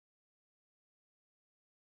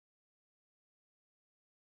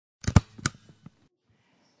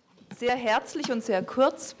Sehr herzlich und sehr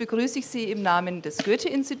kurz begrüße ich Sie im Namen des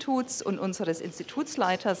Goethe-Instituts und unseres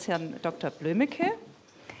Institutsleiters, Herrn Dr. Blömeke,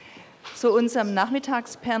 zu unserem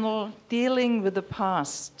Nachmittagspanel Dealing with the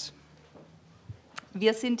Past.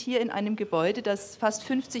 Wir sind hier in einem Gebäude, das fast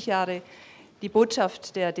 50 Jahre die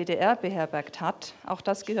Botschaft der DDR beherbergt hat. Auch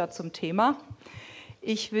das gehört zum Thema.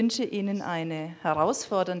 Ich wünsche Ihnen eine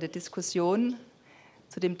herausfordernde Diskussion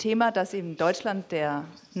zu dem Thema, das in Deutschland der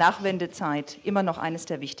Nachwendezeit immer noch eines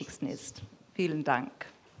der wichtigsten ist. Vielen Dank.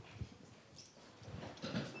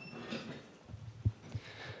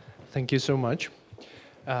 Thank you so much.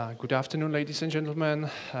 Good afternoon, ladies and gentlemen.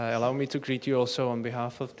 Allow me to greet you also on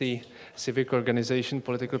behalf of the civic organization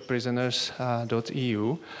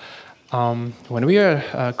Prisoners.eu. When we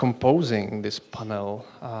are composing this panel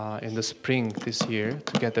in the spring this year,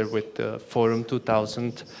 together with the Forum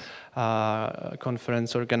 2000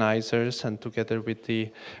 conference organizers and together with the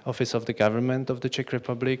Office of the Government of the Czech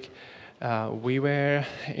Republic, we were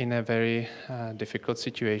in a very difficult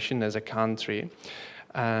situation as a country.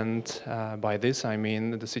 And by this I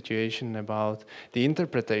mean the situation about the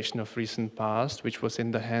interpretation of recent past, which was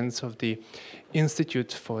in the hands of the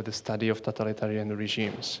Institute for the Study of Totalitarian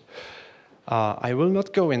Regimes. I will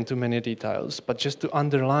not go into many details, but just to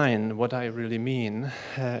underline what I really mean,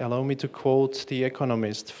 allow me to quote The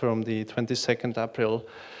Economist from the 22nd April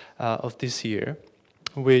of this year,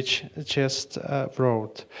 which just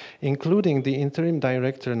wrote, including the interim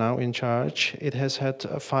director now in charge, it has had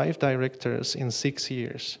 5 directors in 6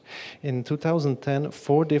 years. In 2010,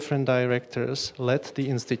 4 different directors led the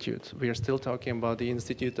institute. We are still talking about the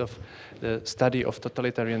Institute of the Study of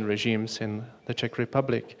Totalitarian Regimes in the Czech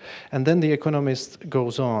Republic. And then The Economist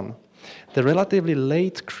goes on. The relatively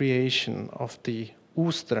late creation of the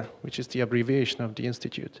ÚSTR, which is the abbreviation of the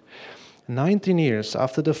institute, 19 years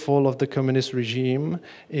after the fall of the communist regime,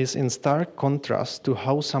 is in stark contrast to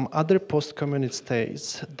how some other post-communist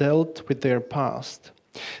states dealt with their past.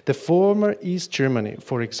 The former East Germany,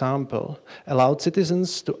 for example, allowed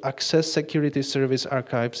citizens to access security service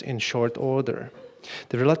archives in short order.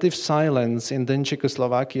 The relative silence in then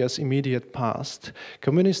Czechoslovakia's immediate past,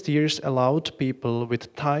 communist years allowed people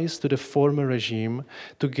with ties to the former regime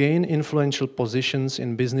to gain influential positions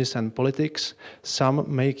in business and politics, some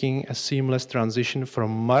making a seamless transition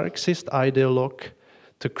from Marxist ideologue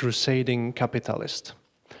to crusading capitalist.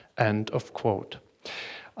 End of quote.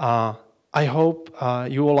 I hope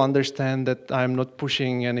you all understand that I'm not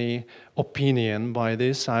pushing any opinion by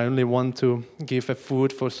this. I only want to give a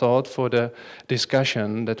food for thought for the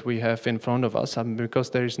discussion that we have in front of us,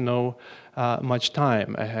 because there is no much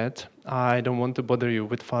time ahead. I don't want to bother you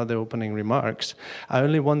with further opening remarks. I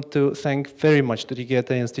only want to thank very much to the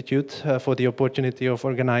Goethe-Institut for the opportunity of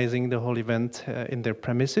organizing the whole event in their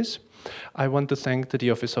premises. I want to thank the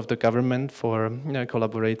Office of the Government for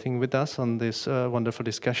collaborating with us on this wonderful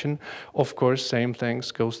discussion. Of course, same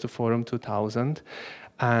thanks goes to Forum 2000.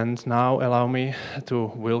 And now allow me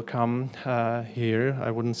to welcome here,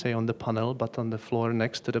 I wouldn't say on the panel, but on the floor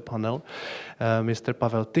next to the panel, Mr.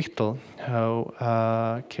 Pavel Tychtl, who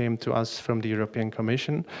came to us from the European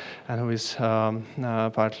Commission and who is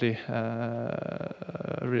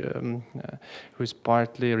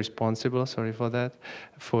partly responsible, sorry for that,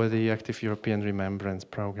 for the Active European Remembrance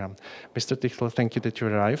program. Mr. Tychtl, thank you that you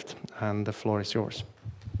arrived, and the floor is yours.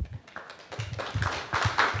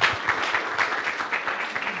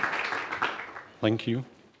 Thank you.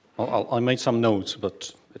 I made some notes,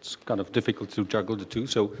 but it's kind of difficult to juggle the two,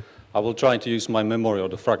 so I will try to use my memory or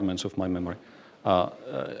the fragments of my memory.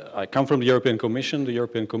 I come from the European Commission. The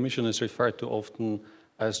European Commission is referred to often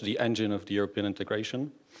as the engine of the European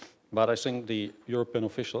integration, but I think the European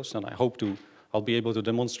officials, and I hope I'll be able to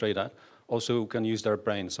demonstrate that, also can use their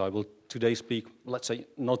brains. So I will today speak, let's say,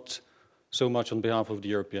 not so much on behalf of the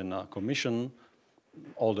European Commission,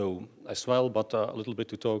 although as well, but a little bit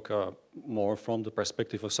to talk more from the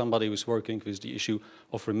perspective of somebody who's working with the issue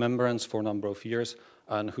of remembrance for a number of years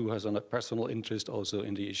and who has a personal interest also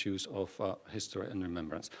in the issues of history and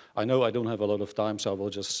remembrance. I know I don't have a lot of time, so I will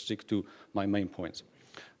just stick to my main points.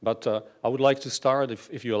 But I would like to start,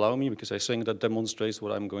 if you allow me, because I think that demonstrates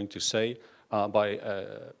what I'm going to say, by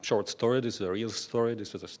a short story. This is a real story.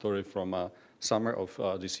 This is a story from summer of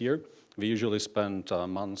this year. We usually spend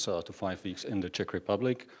months to 5 weeks in the Czech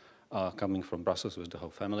Republic, coming from Brussels with the whole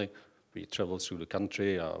family. We travel through the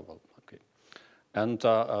country. And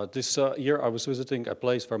this year I was visiting a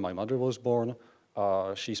place where my mother was born.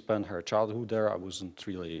 She spent her childhood there. I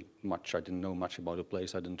didn't know much about the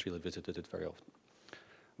place. I didn't really visit it very often.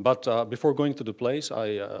 But before going to the place,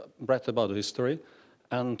 I read about the history,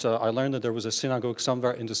 and I learned that there was a synagogue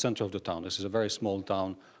somewhere in the center of the town. This is a very small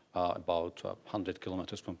town about 100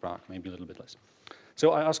 kilometers from Prague, maybe a little bit less.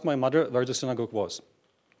 So I asked my mother where the synagogue was.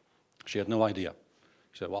 She had no idea.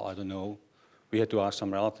 She said, well, I don't know. We had to ask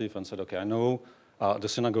some relative and said, okay, I know the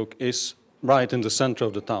synagogue is right in the center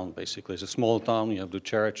of the town, basically. It's a small town, you have the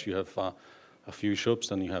church, you have a few shops,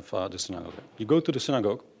 then you have the synagogue. You go to the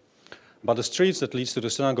synagogue, but the street that leads to the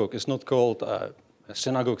synagogue is not called a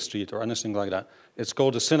synagogue street or anything like that. It's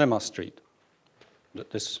called the cinema street.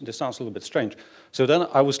 This sounds a little bit strange. So then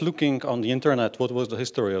I was looking on the internet what was the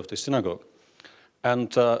history of the synagogue.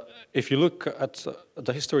 And if you look at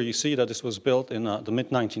the history, you see that this was built in the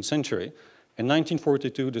mid-19th century. In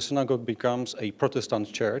 1942, the synagogue becomes a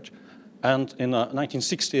Protestant church, and in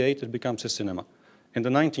 1968, it becomes a cinema. In the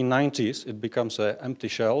 1990s, it becomes an empty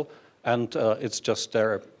shell, and it's just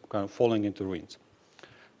there, kind of falling into ruins.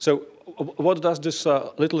 So what does this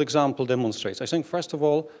little example demonstrate? I think, first of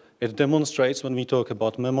all, it demonstrates, when we talk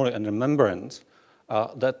about memory and remembrance,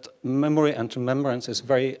 that memory and remembrance is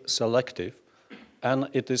very selective, and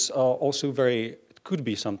it is also it could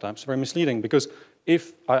be sometimes very misleading, because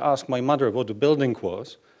if I ask my mother what the building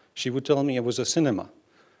was, she would tell me it was a cinema.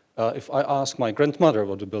 If I ask my grandmother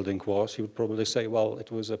what the building was, she would probably say, well,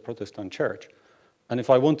 it was a Protestant church. And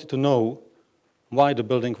if I wanted to know why the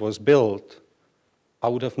building was built, I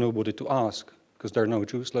would have nobody to ask, because there are no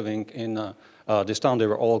Jews living in this town. They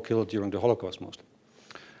were all killed during the Holocaust, mostly.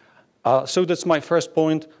 So that's my first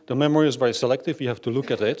point. The memory is very selective. We have to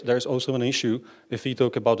look at it. There's also an issue, if we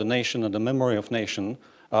talk about the nation and the memory of nation,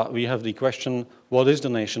 we have the question, what is the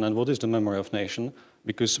nation and what is the memory of nation?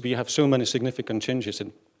 Because we have so many significant changes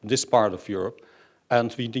in this part of Europe,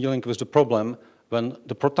 and we're dealing with the problem when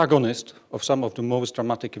the protagonists of some of the most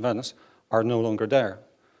dramatic events are no longer there.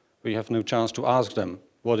 We have no chance to ask them,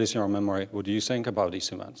 what is your memory? What do you think about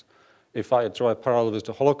these events? If I draw a parallel with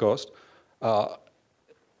the Holocaust,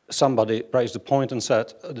 somebody raised the point and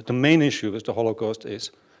said that the main issue with the Holocaust is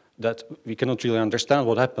that we cannot really understand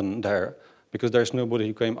what happened there because there's nobody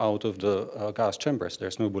who came out of the gas chambers.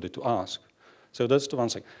 There's nobody to ask. So that's the one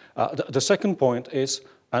thing. The second point is,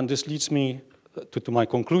 and this leads me to my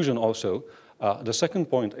conclusion also, the second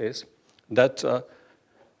point is that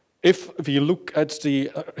if we look at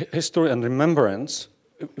the history and remembrance,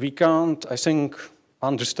 we can't, I think,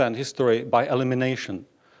 understand history by elimination.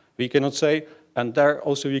 We cannot say, and there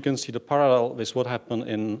also you can see the parallel with what happened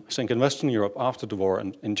in, I think, in Western Europe after the war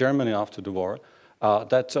and in Germany after the war,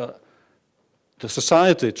 that the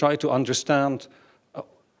society tried to understand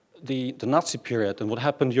the Nazi period and what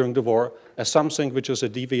happened during the war as something which was a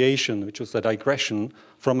deviation, which was a digression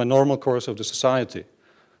from a normal course of the society.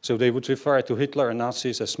 So they would refer to Hitler and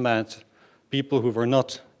Nazis as mad people who were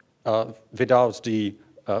not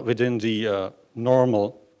within the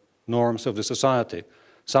normal norms of the society.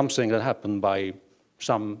 Something that happened by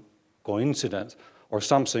some coincidence, or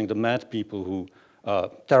something, the mad people who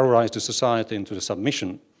terrorized the society into the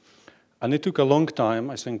submission. And it took a long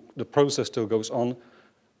time, I think the process still goes on,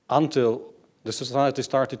 until the society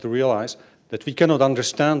started to realize that we cannot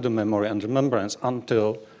understand the memory and remembrance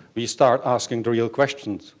until we start asking the real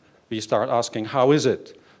questions. We start asking, how is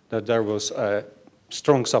it that there was a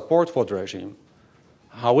strong support for the regime?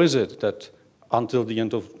 How is it that until the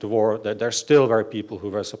end of the war, that there still were people who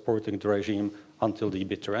were supporting the regime until the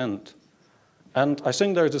bitter end? And I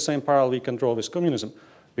think there is the same parallel we can draw with communism,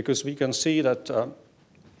 because we can see that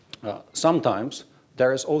sometimes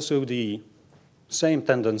there is also the same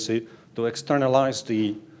tendency to externalize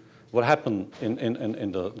what happened in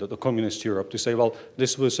the communist Europe, to say, well,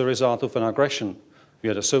 this was a result of an aggression. We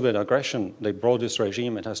had a Soviet aggression. They brought this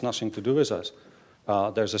regime. It has nothing to do with us.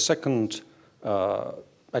 There's a second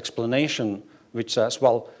explanation which says,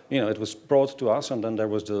 well, it was brought to us, and then there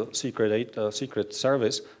was the secret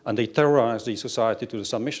service, and they terrorized the society to the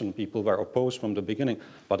submission. People were opposed from the beginning,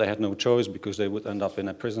 but they had no choice because they would end up in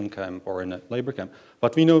a prison camp or in a labor camp.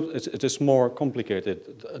 But we know it is more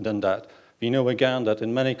complicated than that. We know again that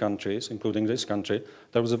in many countries, including this country,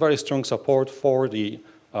 there was a very strong support for the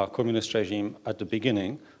communist regime at the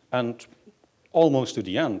beginning and almost to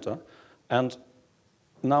the end. And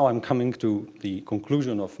now I'm coming to the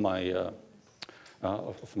conclusion of my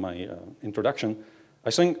introduction.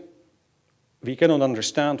 I think we cannot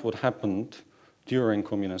understand what happened during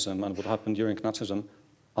communism and what happened during Nazism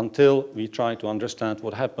until we try to understand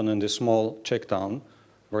what happened in this small Czech town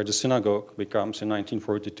where the synagogue becomes in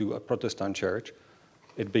 1942 a Protestant church.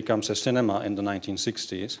 It becomes a cinema in the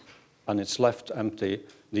 1960s, and it's left empty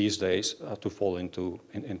these days to fall into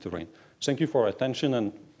ruin. Thank you for your attention,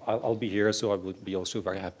 and I'll be here, so I would be also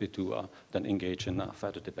very happy to then engage in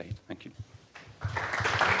further debate. Thank you.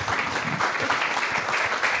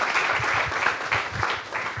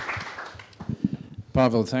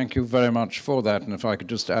 Pavel, thank you very much for that. And if I could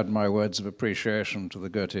just add my words of appreciation to the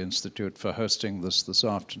Goethe-Institut for hosting this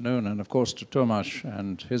afternoon, and of course to Tomáš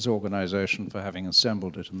and his organization for having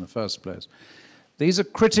assembled it in the first place. These are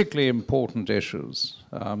critically important issues.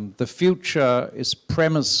 The future is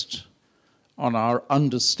premised on our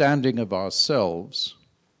understanding of ourselves,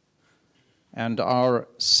 and our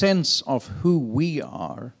sense of who we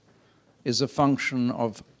are is a function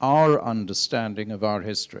of our understanding of our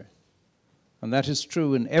history. And that is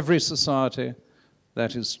true in every society,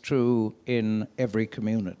 that is true in every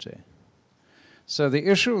community. So the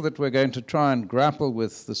issue that we're going to try and grapple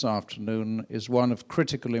with this afternoon is one of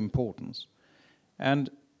critical importance.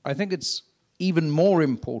 And I think it's even more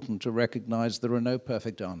important to recognize there are no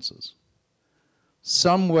perfect answers.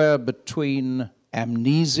 Somewhere between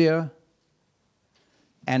amnesia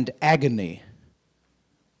and agony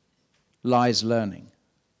lies learning.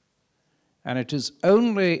 And it is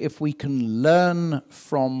only if we can learn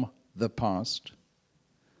from the past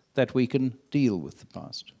that we can deal with the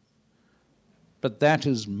past. But that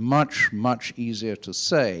is much, much easier to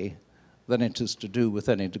say than it is to do with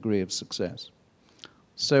any degree of success.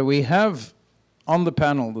 So we have on the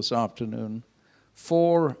panel this afternoon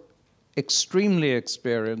 4 extremely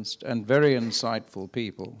experienced and very insightful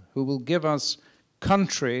people who will give us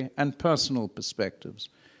country and personal perspectives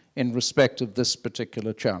in respect of this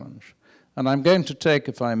particular challenge. And I'm going to take,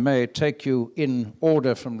 if I may, take you in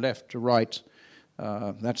order from left to right.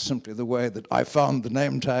 That's simply the way that I found the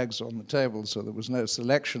name tags on the table, so there was no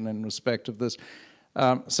selection in respect of this.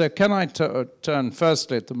 So can I turn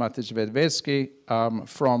firstly to Matej Vedvedsky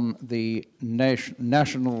from the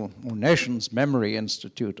Nations Memory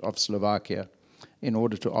Institute of Slovakia in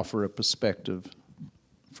order to offer a perspective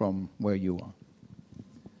from where you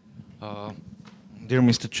are. Dear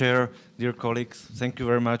Mr. Chair, dear colleagues, thank you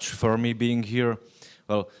very much for me being here.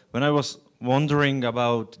 Well, when I was wondering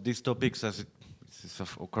about these topics, as this is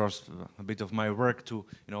of course a bit of my work to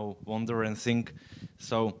wonder and think,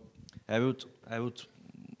 so I would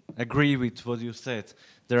agree with what you said.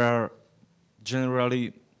 There are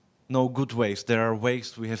generally no good ways. There are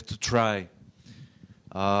ways we have to try.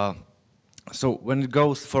 So when it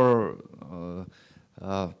goes for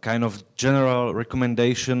kind of general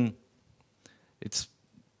recommendation, it's,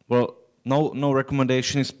 well, no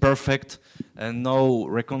recommendation is perfect, and no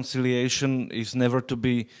reconciliation is never to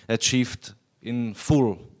be achieved in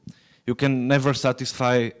full. You can never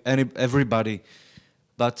satisfy everybody,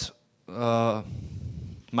 but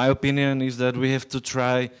my opinion is that we have to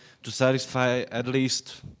try to satisfy at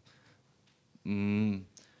least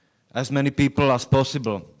as many people as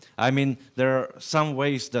possible. I mean, there are some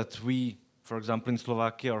ways that we, for example, in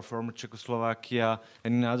Slovakia or former Czechoslovakia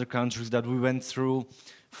and in other countries that we went through.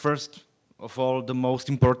 First of all, the most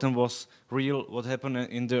important was what happened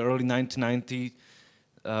in the early 1990s,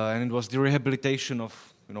 and it was the rehabilitation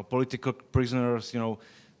of political prisoners,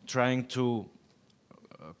 trying to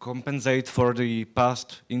compensate for the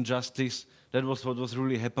past injustice. That was what was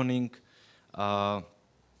really happening,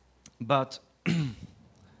 but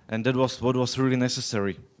and that was what was really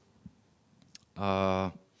necessary.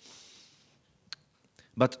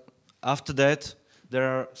 But after that, there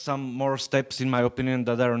are some more steps, in my opinion,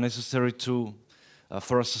 that are necessary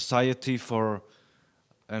for a society, for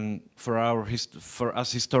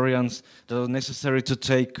us historians, that are necessary to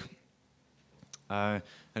take. And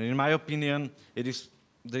in my opinion, it is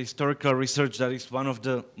the historical research that is one of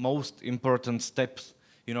the most important steps,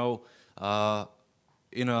 in a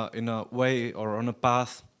way or on a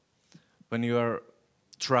path when you are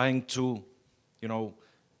trying to,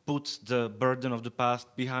 put the burden of the past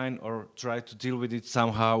behind or try to deal with it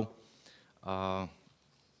somehow.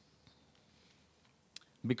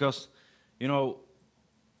 Because, in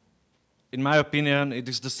my opinion, it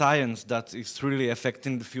is the science that is really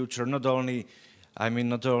affecting the future, not only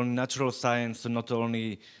natural science, and not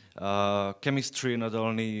only chemistry, not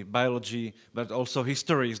only biology, but also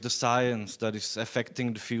history is the science that is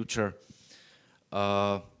affecting the future.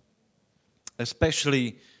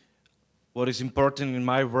 Especially what is important in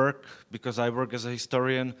my work, because I work as a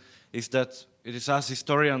historian, is that it is us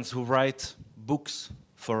historians who write books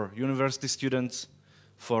for university students,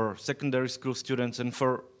 for secondary school students, and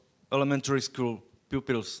for elementary school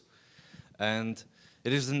pupils. And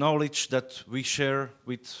it is the knowledge that we share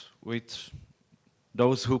with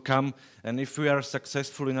those who come, and if we are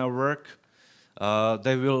successful in our work,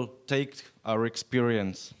 they will take our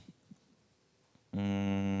experience.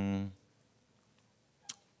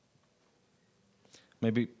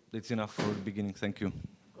 Maybe it's enough for the beginning. Thank you.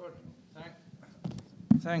 Good.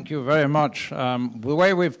 Thank you very much. The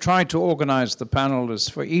way we've tried to organize the panel is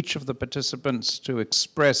for each of the participants to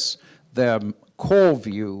express their core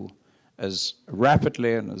view as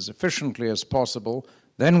rapidly and as efficiently as possible.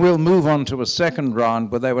 Then we'll move on to a second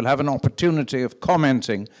round where they will have an opportunity of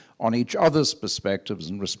commenting on each other's perspectives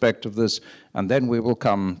in respect of this, and then we will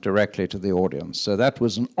come directly to the audience. So that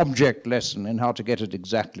was an object lesson in how to get it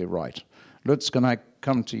exactly right. Lutz, can I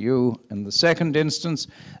come to you in the second instance?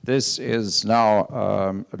 This is now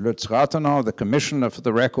Lutz Rathenau, the Commissioner for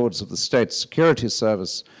the Records of the State Security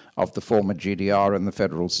Service of the former GDR in the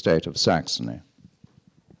federal state of Saxony.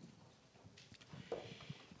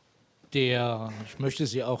 Ich möchte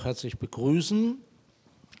Sie auch herzlich begrüßen.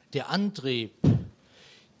 Der Antrieb,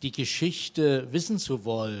 die Geschichte wissen zu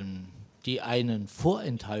wollen, die einen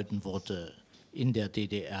vorenthalten wurde in der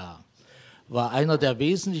DDR, war einer der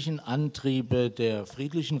wesentlichen Antriebe der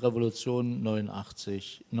friedlichen Revolution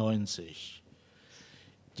 89-90.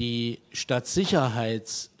 Die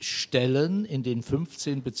Stadtsicherheitsstellen in den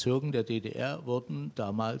 15 Bezirken der DDR wurden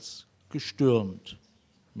damals gestürmt,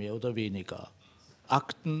 mehr oder weniger.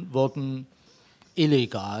 Akten wurden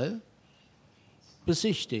illegal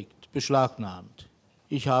besichtigt, beschlagnahmt.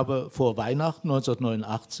 Ich habe vor Weihnachten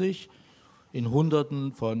 1989 in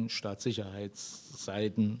Hunderten von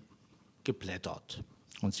Staatssicherheitsseiten geblättert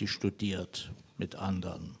und sie studiert mit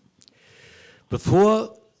anderen.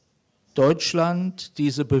 Bevor Deutschland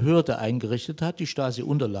diese Behörde eingerichtet hat, die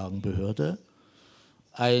Stasi-Unterlagenbehörde,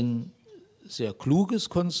 ein sehr kluges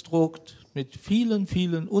Konstrukt mit vielen,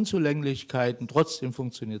 vielen Unzulänglichkeiten, trotzdem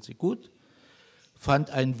funktioniert sie gut, fand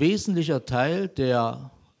ein wesentlicher Teil der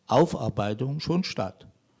Aufarbeitung schon statt.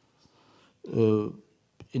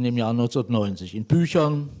 In dem Jahr 1990, in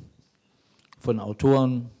Büchern von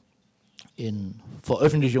Autoren, in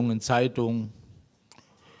Veröffentlichungen, in Zeitungen.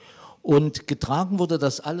 Und getragen wurde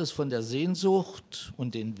das alles von der Sehnsucht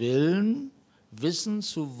und den Willen, wissen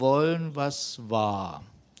zu wollen, was war.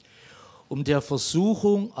 Um der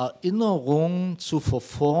Versuchung, Erinnerung zu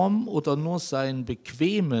verformen oder nur seinen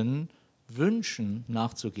bequemen Wünschen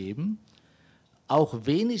nachzugeben, auch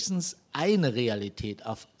wenigstens eine Realität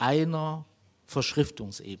auf einer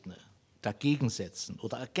Verschriftungsebene dagegen setzen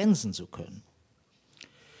oder ergänzen zu können.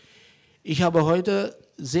 Ich habe heute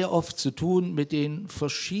sehr oft zu tun mit den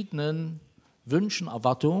verschiedenen Wünschen,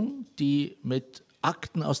 Erwartungen, die mit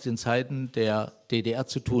Akten aus den Zeiten der DDR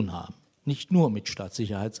zu tun haben. Nicht nur mit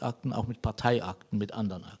Staatssicherheitsakten, auch mit Parteiakten, mit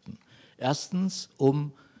anderen Akten. Erstens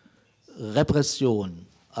um Repression,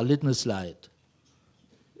 erlittenes Leid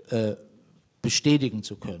bestätigen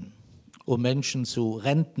zu können, um Menschen zu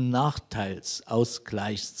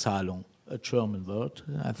Rentennachteilsausgleichszahlung, a German word,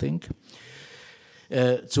 I think,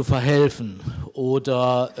 zu verhelfen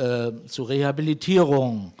oder zu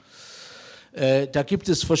Rehabilitierung. Da gibt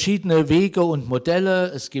es verschiedene Wege und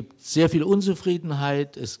Modelle, es gibt sehr viel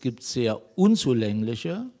Unzufriedenheit, es gibt sehr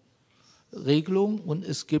unzulängliche Regelungen und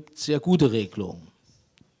es gibt sehr gute Regelungen.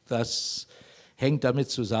 Das hängt damit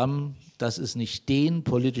zusammen, dass es nicht den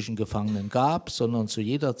politischen Gefangenen gab, sondern zu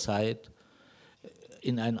jeder Zeit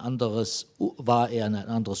war er in ein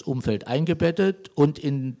anderes Umfeld eingebettet, und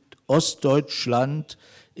in Ostdeutschland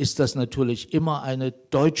ist das natürlich immer eine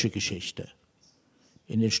deutsche Geschichte.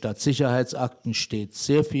 In den Staatssicherheitsakten steht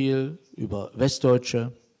sehr viel über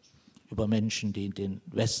Westdeutsche, über Menschen, die in den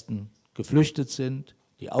Westen geflüchtet sind,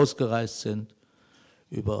 die ausgereist sind,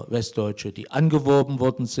 über Westdeutsche, die angeworben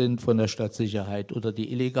worden sind von der Staatssicherheit oder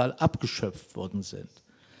die illegal abgeschöpft worden sind.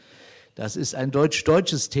 Das ist ein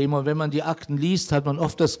deutsch-deutsches Thema, und wenn man die Akten liest, hat man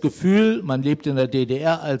oft das Gefühl, man lebt in der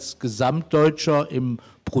DDR als Gesamtdeutscher im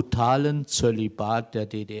brutalen Zölibat der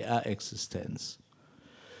DDR-Existenz.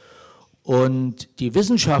 Und die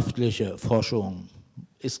wissenschaftliche Forschung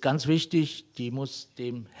ist ganz wichtig, die muss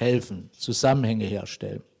dem helfen, Zusammenhänge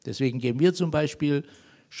herstellen. Deswegen geben wir zum Beispiel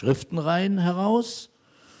Schriftenreihen heraus,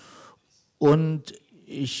 und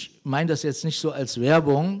ich meine das jetzt nicht so als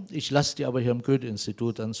Werbung, ich lasse die aber hier im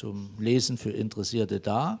Goethe-Institut dann zum Lesen für Interessierte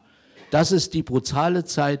da. Das ist die brutale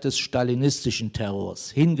Zeit des stalinistischen Terrors,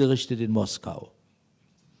 hingerichtet in Moskau.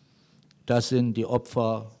 Das sind die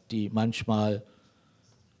Opfer, die manchmal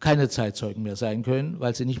keine Zeitzeugen mehr sein können,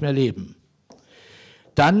 weil sie nicht mehr leben.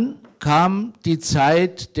 Dann kam die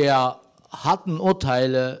Zeit der harten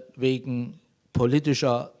Urteile wegen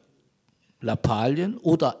politischer Lappalien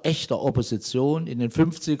oder echter Opposition in den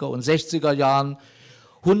 50er und 60er Jahren.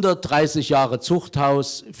 130 Jahre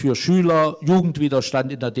Zuchthaus für Schüler,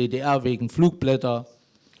 Jugendwiderstand in der DDR wegen Flugblätter.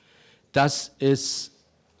 Das ist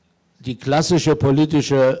die klassische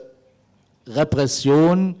politische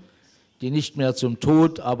Repression, die nicht mehr zum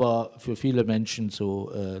Tod, aber für viele Menschen zu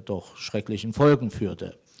doch schrecklichen Folgen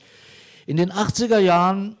führte. In den 80er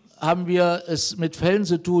Jahren haben wir es mit Fällen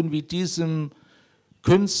zu tun wie diesem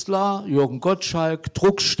Künstler, Jürgen Gottschalk,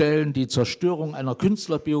 Druckstellen, die Zerstörung einer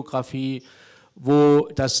Künstlerbiografie, wo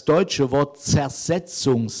das deutsche Wort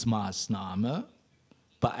Zersetzungsmaßnahme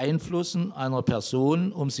beeinflussen einer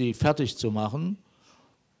Person, um sie fertig zu machen,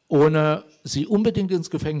 ohne sie unbedingt ins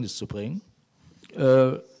Gefängnis zu bringen,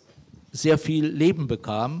 sehr viel Leben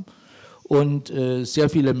bekam und sehr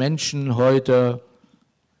viele Menschen heute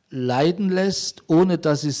leiden lässt, ohne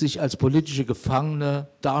dass sie sich als politische Gefangene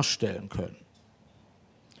darstellen können.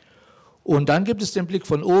 Und dann gibt es den Blick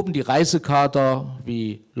von oben, die Reisekader,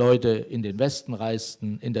 wie Leute in den Westen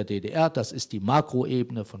reisten, in der DDR. Das ist die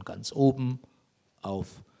Makroebene von ganz oben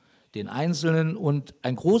auf den Einzelnen. Und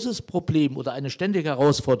ein großes Problem oder eine ständige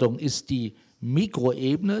Herausforderung ist die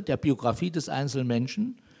Mikroebene der Biografie des einzelnen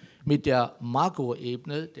Menschen mit der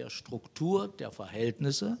Makroebene der Struktur, der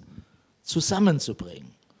Verhältnisse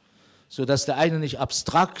zusammenzubringen, sodass der eine nicht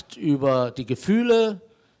abstrakt über die Gefühle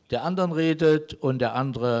der anderen redet und der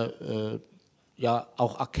andere ja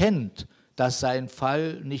auch erkennt, dass sein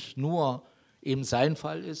Fall nicht nur eben sein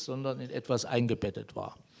Fall ist, sondern in etwas eingebettet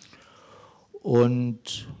war.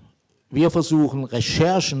 Und wir versuchen,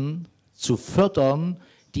 Recherchen zu fördern,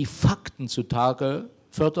 die Fakten zutage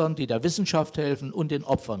fördern, die der Wissenschaft helfen und den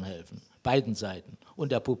Opfern helfen, beiden Seiten,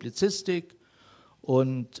 und der Publizistik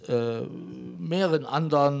und mehreren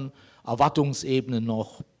anderen Erwartungsebenen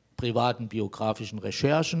noch, privaten biografischen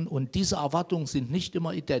Recherchen, und diese Erwartungen sind nicht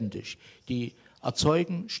immer identisch. Die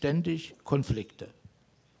erzeugen ständig Konflikte.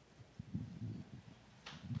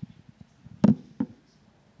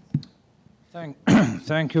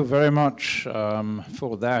 Thank you very much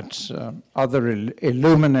for that other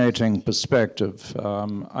illuminating perspective.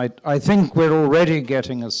 I think we're already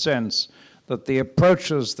getting a sense that the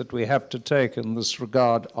approaches that we have to take in this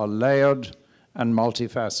regard are layered and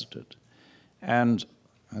multifaceted. And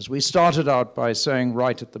as we started out by saying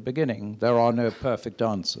right at the beginning, there are no perfect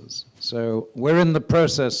answers. So we're in the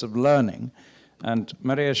process of learning. And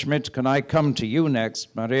Maria Schmidt, can I come to you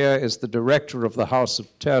next? Maria is the director of the House of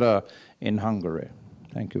Terror in Hungary.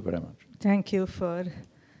 Thank you very much. Thank you for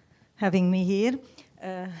having me here.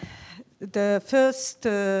 The first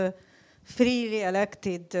freely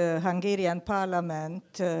elected Hungarian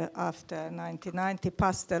parliament after 1990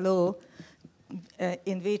 passed a law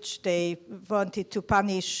in which they wanted to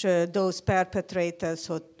punish those perpetrators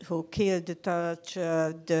who killed,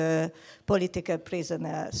 tortured the political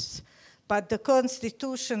prisoners. But the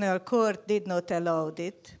Constitutional Court did not allow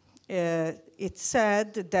it. It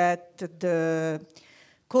said that the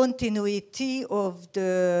continuity of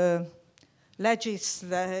the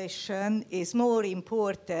legislation is more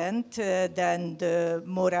important than the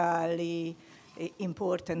morally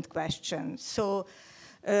important question. So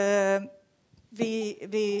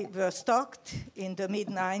we were stuck in the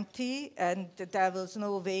mid-90s, and there was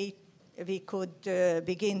no way we could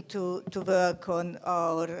begin to work on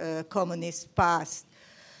our communist past.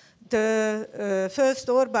 The first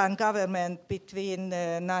Orban government between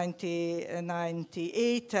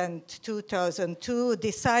 1998 and 2002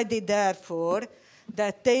 decided, therefore,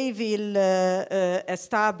 that they will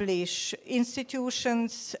establish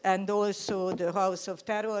institutions and also the House of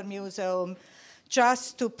Terror Museum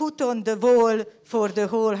just to put on the wall for the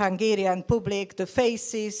whole Hungarian public the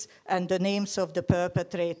faces and the names of the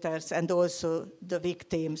perpetrators and also the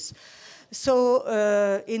victims. So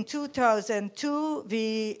in 2002,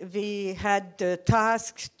 we had the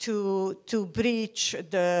task to breach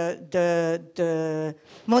the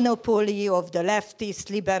monopoly of the leftist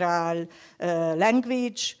liberal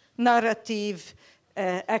language, narrative,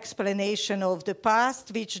 explanation of the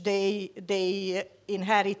past, which they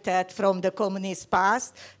inherited from the communist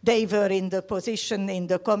past. They were in the position in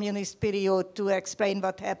the communist period to explain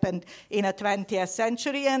what happened in the 20th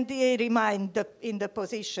century, and they remained in the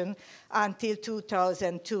position until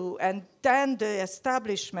 2002. And then the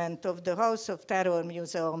establishment of the House of Terror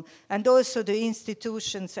Museum and also the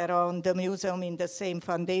institutions around the museum in the same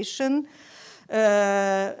foundation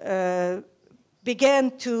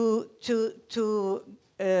began to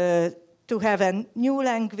have a new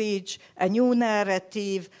language, a new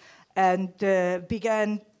narrative, and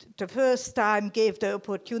began the first time gave the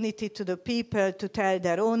opportunity to the people to tell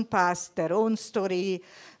their own past, their own story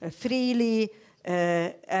freely,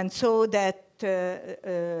 and so that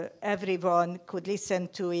everyone could listen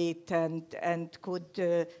to it and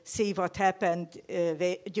could see what happened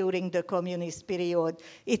during the communist period.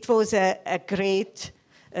 It was a great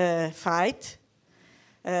fight.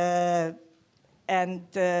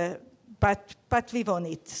 But we won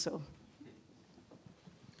it, so.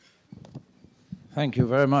 Thank you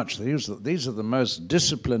very much. These are the most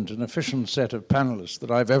disciplined and efficient set of panelists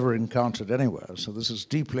that I've ever encountered anywhere, so this is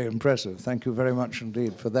deeply impressive. Thank you very much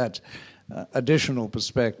indeed for that additional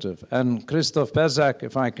perspective. And Christoph Bezak,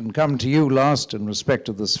 if I can come to you last in respect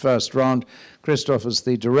of this first round. Christoph is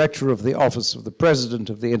the director of the Office of the President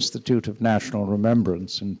of the Institute of National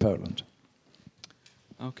Remembrance in Poland.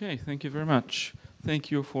 Okay, thank you very much.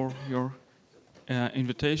 Thank you for your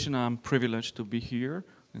invitation. I'm privileged to be here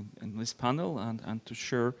in this panel and to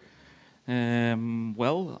share,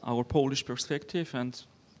 well, our Polish perspective and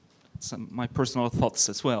my personal thoughts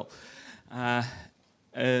as well.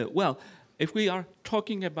 Well, if we are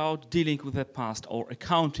talking about dealing with the past or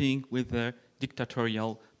accounting with the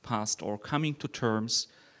dictatorial past or coming to terms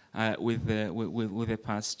with the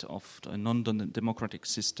past of a non-democratic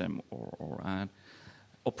system or an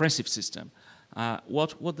oppressive system,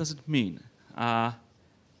 what does it mean?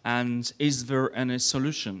 And is there any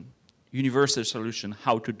solution, universal solution,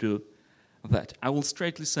 how to do that? I will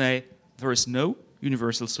straightly say there is no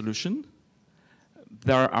universal solution.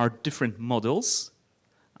 There are different models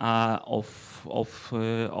of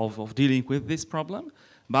dealing with this problem,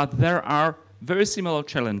 but there are very similar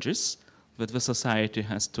challenges that the society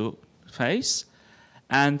has to face,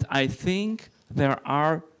 and I think there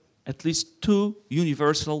are at least two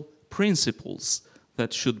universal principles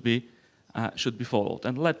that should be followed.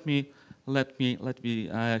 And let me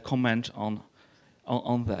comment on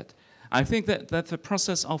that. I think that the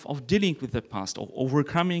process of dealing with the past, of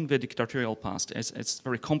overcoming the dictatorial past, is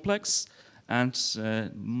very complex and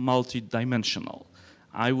multidimensional.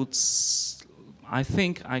 I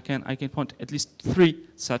think I can point at least three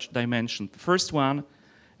such dimensions. The first one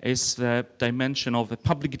is the dimension of the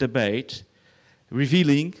public debate,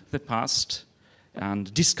 revealing the past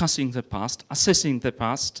and discussing the past, assessing the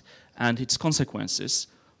past and its consequences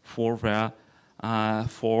for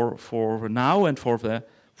now and for the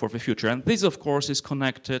future. And this, of course, is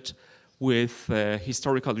connected with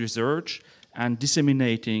historical research and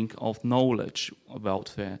disseminating of knowledge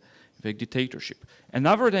about the dictatorship.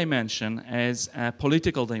 Another dimension is a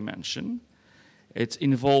political dimension. It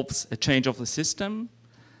involves a change of the system,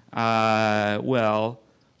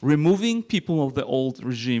 removing people of the old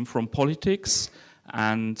regime from politics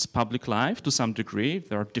and public life to some degree.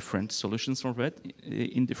 There are different solutions for that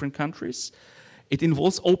in different countries. It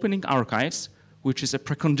involves opening archives, which is a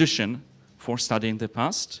precondition for studying the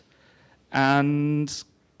past, and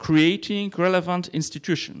creating relevant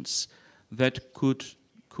institutions that could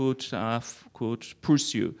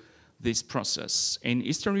pursue this process. In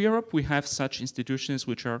Eastern Europe, we have such institutions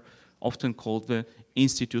which are often called the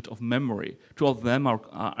Institute of Memory. Two of them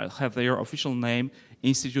have their official name,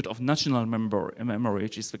 Institute of National Memory,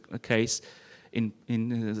 which is the case in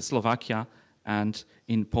Slovakia and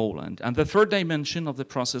in Poland. And the third dimension of the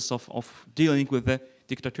process of dealing with the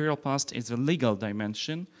dictatorial past is the legal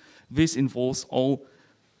dimension. This involves all,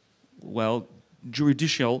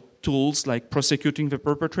 judicial tools like prosecuting the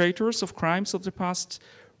perpetrators of crimes of the past,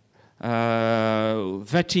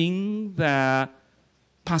 vetting the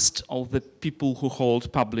past of the people who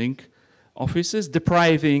hold public offices,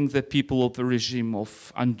 depriving the people of the regime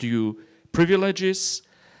of undue privileges,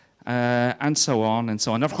 and so on and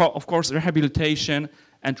so on. Of course, rehabilitation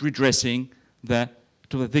and redressing to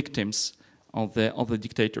the victims of the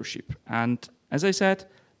dictatorship. And as I said,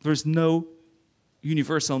 there's no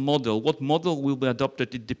universal model. What model will be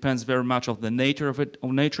adopted? It depends very much on the nature of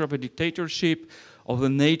a dictatorship, of the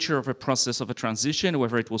nature of a process of a transition,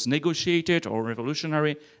 whether it was negotiated or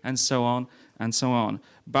revolutionary, and so on and so on.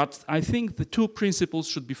 But I think the two principles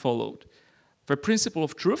should be followed: the principle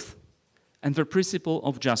of truth and the principle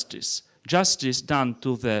of justice. Justice done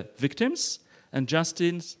to the victims, and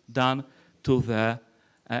justice done to the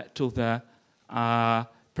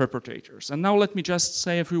perpetrators. And now let me just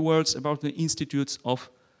say a few words about the institutes of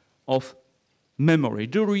memory.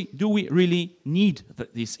 Do we really need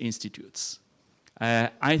these institutes?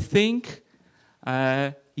 I think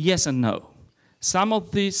yes and no. Some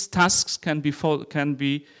of these tasks can be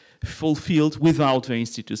fulfilled without the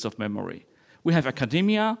institutes of memory. We have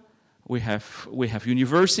academia, we have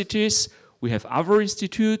universities, we have other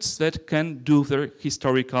institutes that can do their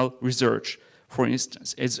historical research. For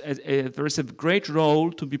instance, there is a great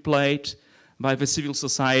role to be played by the civil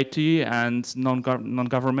society and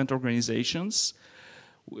non-government organizations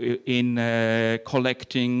in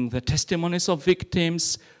collecting the testimonies of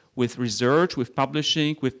victims, with research, with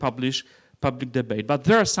publishing, with public debate. But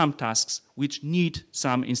there are some tasks which need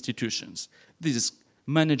some institutions. This is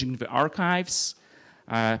managing the archives,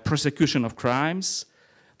 prosecution of crimes,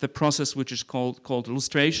 the process which is called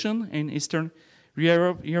illustration in Eastern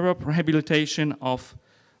Europe, rehabilitation of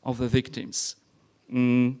the victims.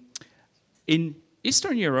 In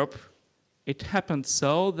Eastern Europe, it happened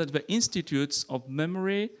so that the institutes of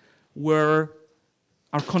memory are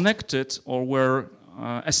connected or were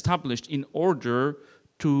established in order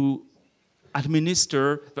to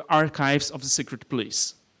administer the archives of the secret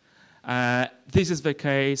police. This is the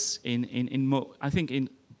case I think in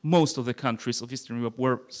most of the countries of Eastern Europe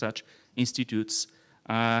where such institutes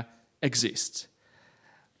exist.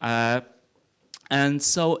 And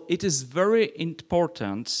so it is very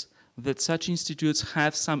important that such institutes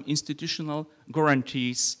have some institutional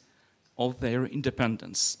guarantees of their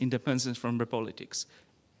independence from the politics.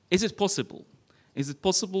 Is it possible? Is it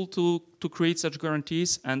possible to create such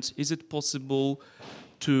guarantees, and is it possible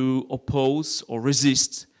to oppose or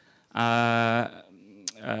resist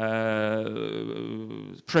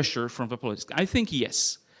pressure from the politics? I think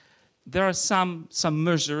yes. There are some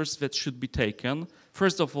measures that should be taken.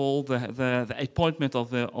 First of all, the appointment of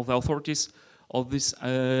the authorities of these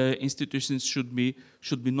institutions should be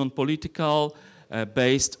non-political,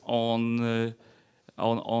 based on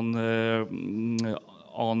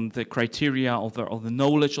the criteria of the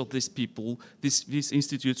knowledge of these people. These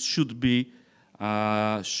institutes should be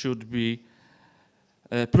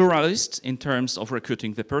pluralist in terms of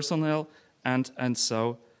recruiting the personnel and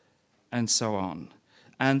so on.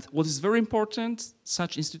 And what is very important,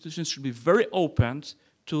 such institutions should be very open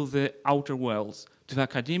to the outer world, to the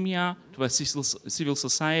academia, to the civil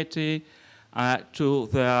society, to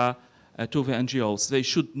the NGOs. They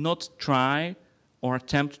should not try or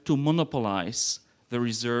attempt to monopolize the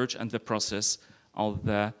research and the process of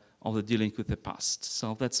the dealing with the past.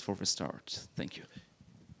 So that's for the start. Thank you.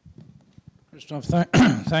 Christoph,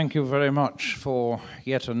 thank you very much for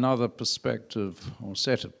yet another perspective, or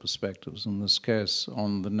set of perspectives in this case,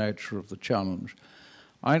 on the nature of the challenge.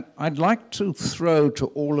 I'd like to throw to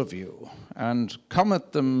all of you and come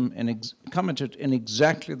at it in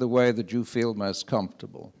exactly the way that you feel most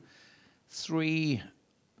comfortable. 3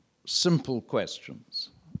 simple questions.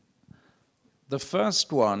 The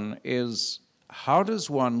first one is, how does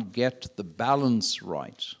one get the balance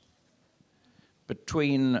right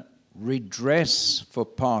between redress for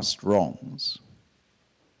past wrongs,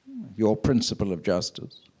 your principle of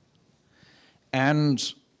justice,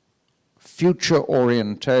 and future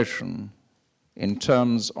orientation in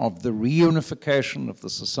terms of the reunification of the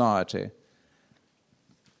society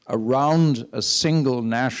around a single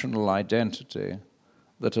national identity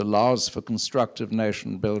that allows for constructive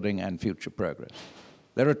nation building and future progress?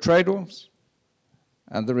 There are trade-offs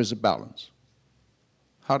and there is a balance.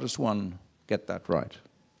 How does one get that right?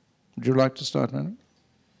 Would you like to start, Heinrich?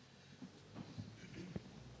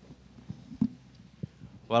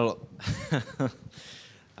 Well,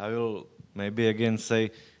 I will maybe again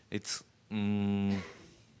say it's again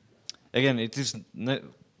it is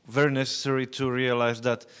very necessary to realize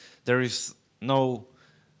that there is no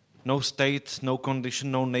state, no condition,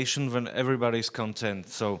 no nation when everybody is content.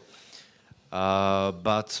 So,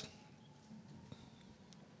 but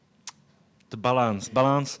the balance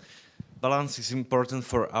is important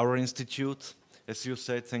for our institute, as you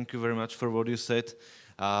said. Thank you very much for what you said.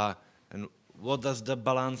 And what does the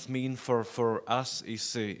balance mean for us?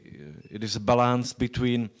 It is a balance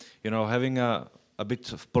between, having a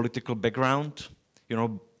bit of political background,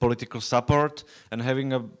 political support, and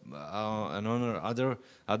having and on the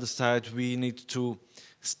other side we need to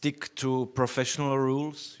stick to professional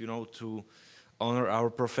rules, to honor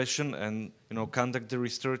our profession and conduct the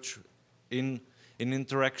research in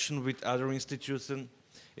interaction with other institutes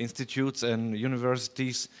and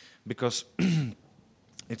universities, because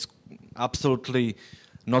it's absolutely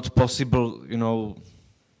not possible,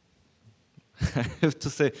 I have to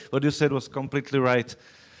say, what you said was completely right,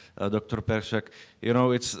 Dr. Peršák.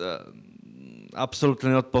 It's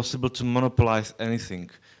absolutely not possible to monopolize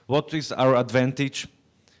anything. What is our advantage?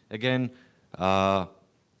 Again,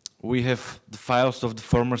 we have the files of the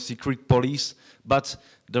former secret police, but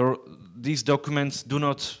these documents do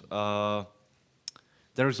not,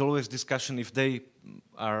 there is always discussion if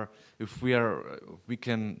we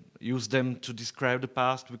can use them to describe the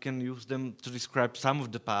past, we can use them to describe some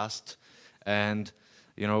of the past, and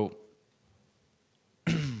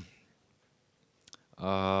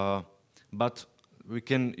but we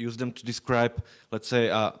can use them to describe, let's say,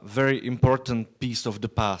 a very important piece of the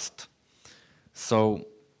past. So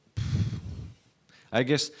I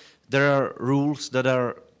guess there are rules that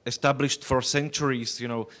are established for centuries,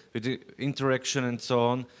 with the interaction and so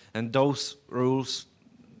on, and those rules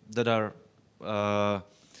that are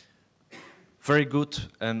very good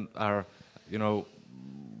and are,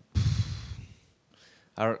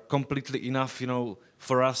 are completely enough,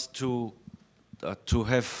 for us to to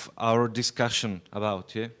have our discussion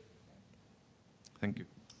about. Yeah. Thank you.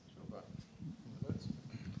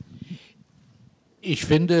 Ich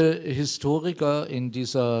finde Historiker in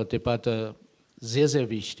dieser Debatte sehr,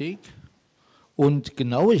 sehr wichtig. Und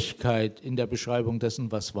Genauigkeit in der Beschreibung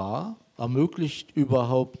dessen, was war, ermöglicht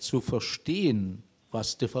überhaupt zu verstehen,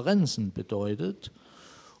 was Differenzen bedeutet.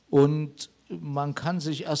 Und man kann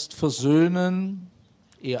sich erst versöhnen,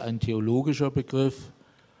 eher ein theologischer Begriff,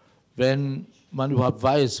 wenn man überhaupt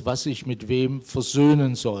weiß, was sich mit wem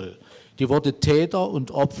versöhnen soll. Die Worte Täter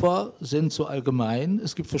und Opfer sind so allgemein.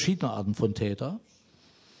 Es gibt verschiedene Arten von Täter.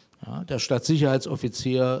 Ja, der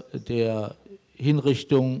Staatssicherheitsoffizier, der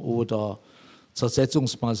Hinrichtung oder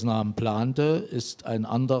Zersetzungsmaßnahmen plante, ist ein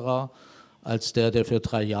anderer als der für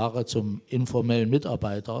 3 Jahre zum informellen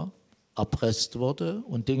Mitarbeiter erpresst wurde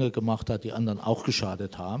und Dinge gemacht hat, die anderen auch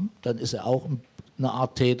geschadet haben. Dann ist er auch eine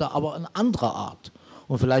Art Täter, aber eine andere Art.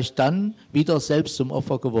 Und vielleicht dann wieder selbst zum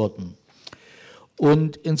Opfer geworden.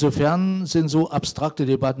 Und insofern sind so abstrakte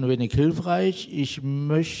Debatten wenig hilfreich.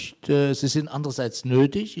 Sie sind andererseits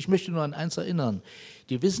nötig. Ich möchte nur an eins erinnern.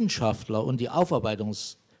 Die Wissenschaftler und die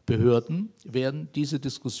Aufarbeitungsbehörden werden diese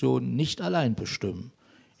Diskussion nicht allein bestimmen.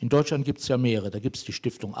 In Deutschland gibt es ja mehrere. Da gibt es die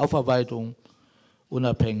Stiftung Aufarbeitung,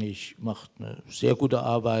 unabhängig, macht eine sehr gute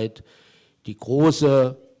Arbeit. Die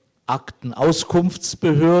große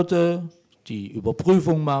Aktenauskunftsbehörde, die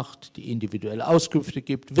Überprüfung macht, die individuelle Auskünfte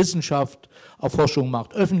gibt, Wissenschaft, Erforschung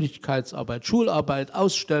macht, Öffentlichkeitsarbeit, Schularbeit,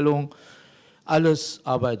 Ausstellung, alles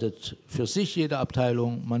arbeitet für sich, jede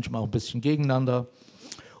Abteilung, manchmal auch ein bisschen gegeneinander.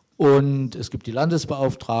 Und es gibt die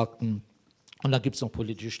Landesbeauftragten und dann gibt es noch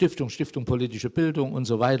politische Stiftung politische Bildung und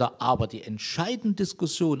so weiter. Aber die entscheidenden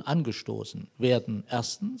Diskussionen angestoßen werden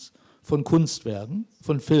erstens von Kunstwerken,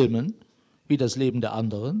 von Filmen, wie das Leben der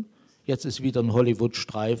anderen. Jetzt ist wieder ein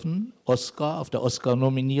Hollywood-Streifen, Oscar, auf der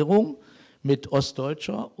Oscar-Nominierung mit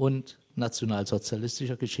ostdeutscher und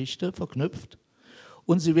nationalsozialistischer Geschichte verknüpft.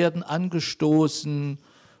 Und sie werden angestoßen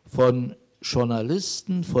von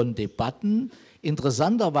Journalisten, von Debatten,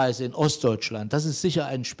 interessanterweise in Ostdeutschland, das ist sicher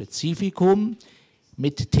ein Spezifikum,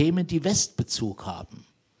 mit Themen, die Westbezug haben.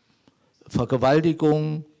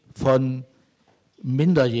 Vergewaltigung von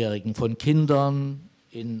Minderjährigen, von Kindern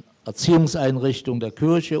in Erziehungseinrichtungen der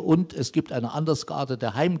Kirche und es gibt eine anders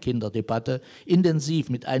geartete Heimkinderdebatte,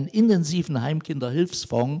 mit einem intensiven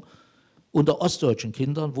Heimkinderhilfsfonds unter ostdeutschen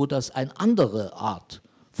Kindern, wo das eine andere Art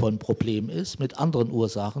von Problem ist, mit anderen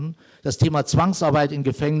Ursachen. Das Thema Zwangsarbeit in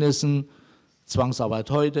Gefängnissen,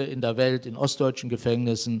 Zwangsarbeit heute in der Welt, in ostdeutschen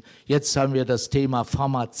Gefängnissen. Jetzt haben wir das Thema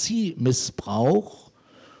Pharmaziemissbrauch.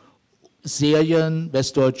 Serien,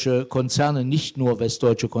 westdeutsche Konzerne, nicht nur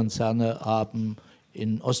westdeutsche Konzerne haben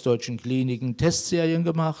in ostdeutschen Kliniken Testserien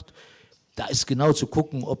gemacht. Da ist genau zu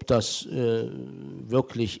gucken, ob das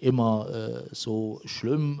wirklich immer so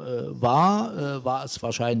schlimm war es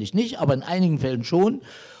wahrscheinlich nicht, aber in einigen Fällen schon.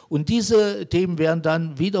 Und diese Themen werden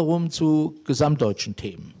dann wiederum zu gesamtdeutschen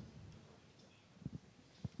Themen.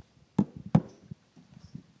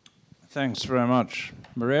 Thanks very much,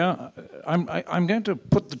 Maria. I'm going to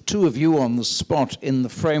put the two of you on the spot in the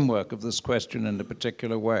framework of this question in a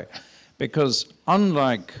particular way. Because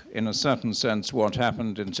unlike, in a certain sense, what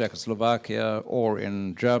happened in Czechoslovakia or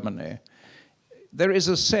in Germany, there is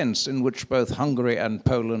a sense in which both Hungary and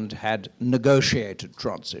Poland had negotiated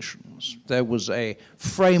transitions. There was a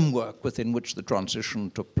framework within which the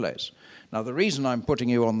transition took place. Now, the reason I'm putting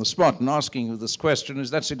you on the spot and asking you this question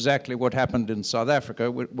is that's exactly what happened in South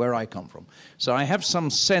Africa, where I come from. So I have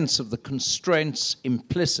some sense of the constraints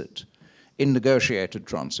implicit in negotiated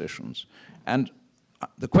transitions. And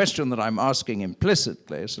the question that I'm asking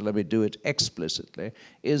implicitly, so let me do it explicitly,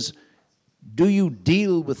 is do you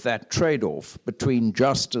deal with that trade-off between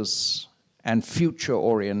justice and future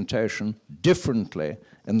orientation differently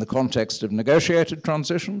in the context of negotiated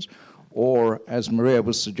transitions? Or, as Maria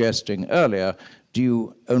was suggesting earlier, do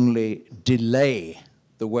you only delay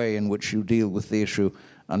the way in which you deal with the issue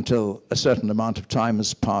until a certain amount of time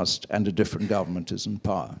has passed and a different government is in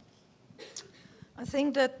power? I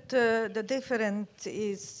think that the difference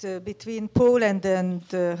is between Poland and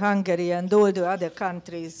Hungary and all the other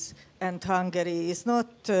countries and Hungary is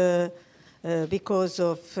not because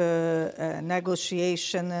of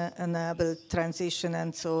negotiation-enabled transition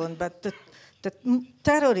and so on, but the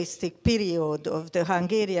terroristic period of the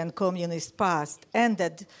Hungarian communist past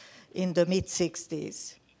ended in the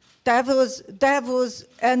mid-60s. That was,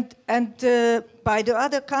 and by the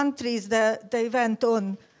other countries, they went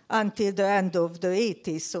on until the end of the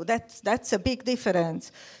 80s. So that's a big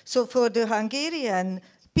difference. So for the Hungarian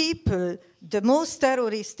people, the most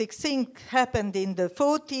terroristic thing happened in the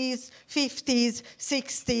 40s, 50s,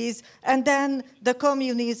 60s, and then the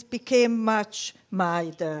communists became much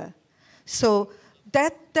milder. So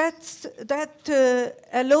that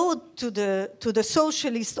allowed to the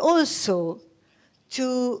socialists also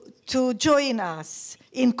to join us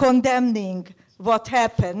in condemning what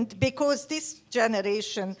happened, because this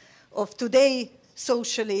generation of today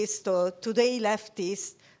socialists or today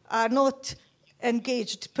leftists are not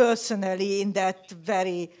engaged personally in that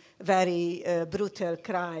very, very brutal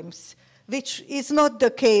crimes, which is not the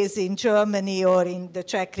case in Germany or in the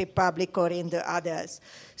Czech Republic or in the others.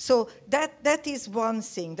 So that is one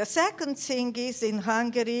thing. The second thing is in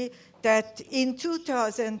Hungary that in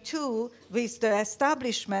 2002, with the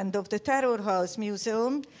establishment of the Terror House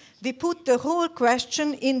Museum, we put the whole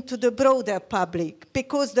question into the broader public,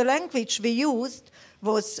 because the language we used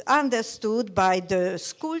was understood by the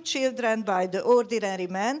school children, by the ordinary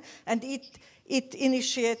man, and it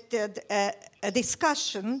initiated a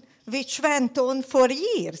discussion which went on for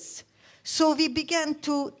years. So we began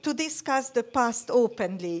to discuss the past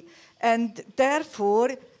openly, and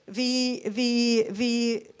therefore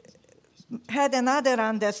we had another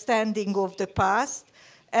understanding of the past,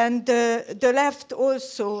 and the left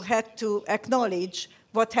also had to acknowledge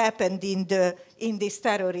what happened in this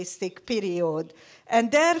terroristic period. And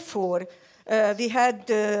therefore, we had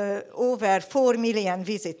over 4 million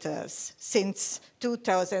visitors since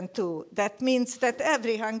 2002. That means that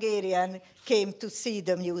every Hungarian came to see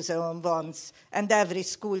the museum once, and every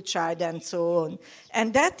school child and so on.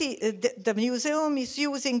 And the museum is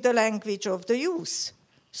using the language of the youth.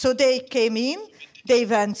 So they came in, they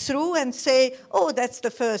went through and say, oh, that's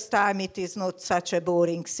the first time, it is not such a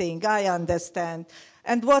boring thing, I understand.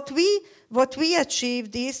 And what we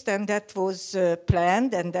achieved is, and that was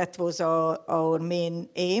planned, and that was our main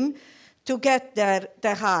aim, to get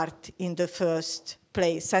their heart in the first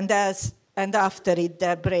place, and after it,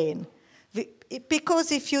 their brain.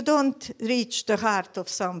 Because if you don't reach the heart of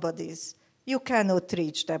somebody's, you cannot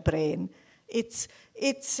reach their brain. It's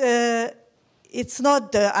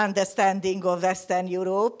not the understanding of Western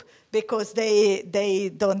Europe, because they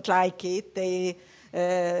don't like it.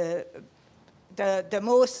 The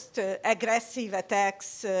most aggressive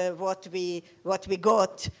attacks what we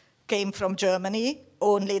got came from Germany,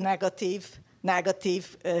 only negative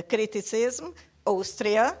criticism,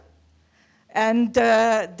 Austria, and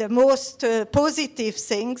the most positive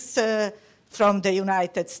things from the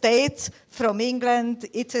United States, from England,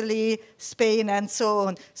 Italy, Spain, and so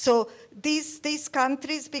on. So these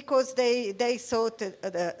countries, because they thought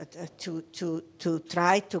to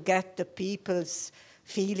try to get the people's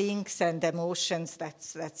feelings and emotions,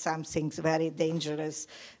 that's something very dangerous.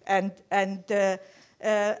 And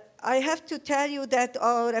I have to tell you that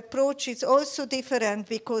our approach is also different,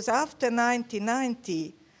 because after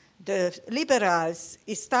 1990, the liberals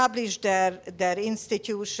established their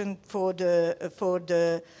institution for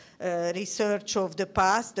the research of the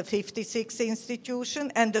past, the 56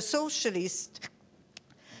 institution, and the socialists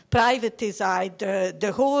privatized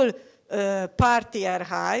the whole party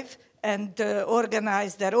archive and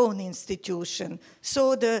organized their own institution.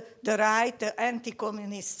 So the right, the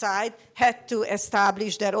anti-communist side, had to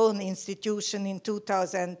establish their own institution in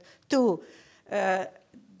 2002.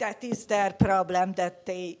 That is their problem, that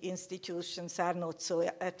the institutions are not so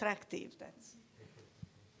attractive.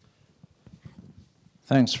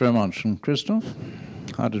 Thanks very much. And Christoph,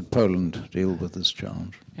 how did Poland deal with this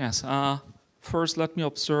challenge? Yes, first let me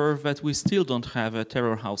observe that we still don't have a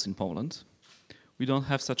terror house in Poland. We don't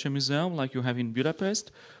have such a museum like you have in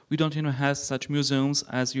Budapest. We don't even have such museums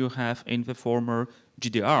as you have in the former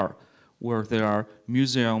GDR, where there are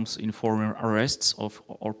museums in former arrests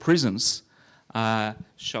or prisons,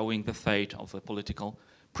 showing the fate of the political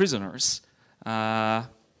prisoners. And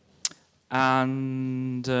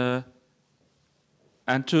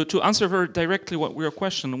to answer very directly your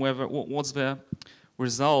question, what's the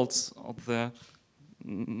results of the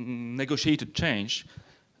negotiated change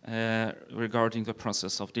regarding the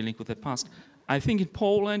process of dealing with the past, I think in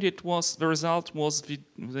Poland the result was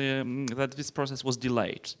that this process was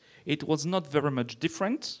delayed. It was not very much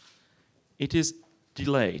different. It is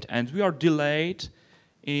delayed, and we are delayed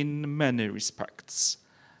in many respects.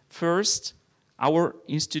 First, our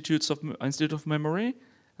Institute of Memory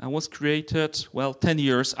was created, 10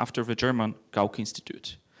 years after the German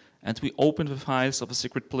Goethe-Institut, and we opened the files of the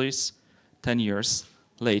secret police 10 years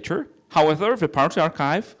later. However, the party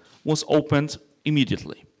archive was opened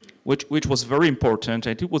immediately, which was very important,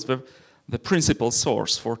 and it was the principal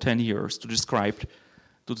source for 10 years to describe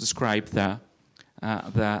the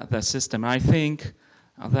system. I think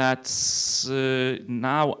that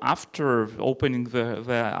now, after opening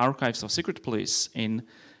the archives of secret police in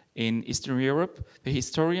Eastern Europe, the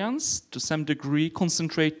historians, to some degree,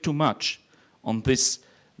 concentrate too much on this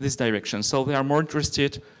direction. So they are more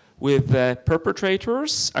interested with the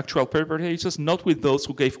perpetrators, actual perpetrators, not with those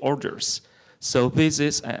who gave orders. So this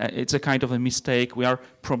is, it's a kind of a mistake we are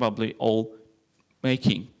probably all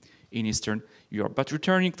making in Eastern Europe. But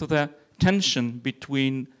returning to the tension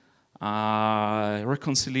between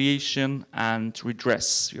reconciliation and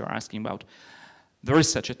redress you are asking about, there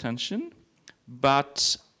is such a tension,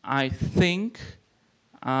 but I think,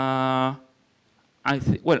 well,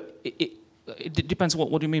 it depends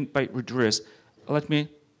what you mean by redress. Let me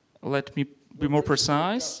be more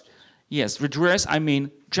precise. Yes, redress, I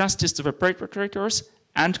mean justice to the perpetrators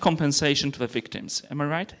and compensation to the victims. Am I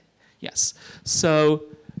right? Yes. So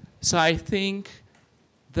I think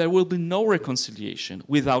there will be no reconciliation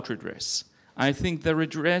without redress. I think the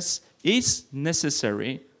redress is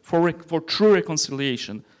necessary for true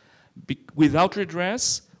reconciliation. Without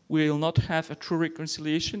redress, we will not have a true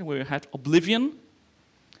reconciliation. We will have oblivion.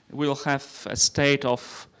 We will have a state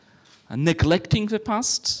of neglecting the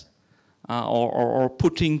past or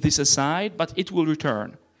putting this aside, but it will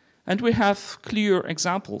return. And we have clear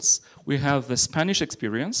examples. We have the Spanish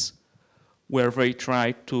experience, where they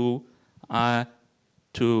tried to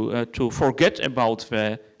forget about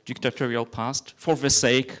the dictatorial past for the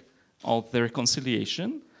sake of the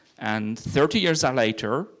reconciliation. And 30 years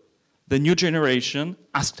later, the new generation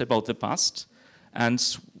asked about the past, and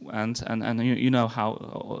you know how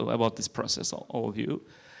about this process, all of you.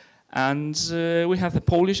 And we have the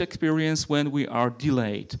Polish experience when we are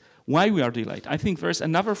delayed. Why we are delayed? I think there's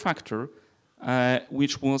another factor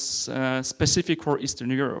which was specific for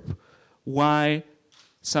Eastern Europe. Why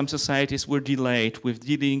some societies were delayed with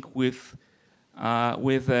dealing with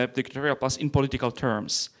the dictatorial past in political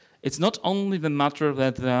terms. It's not only the matter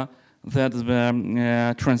that the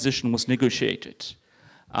transition was negotiated.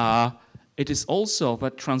 It is also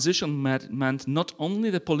that transition meant not only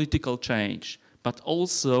the political change, but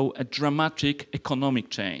also a dramatic economic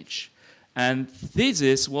change. And this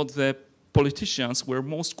is what the politicians were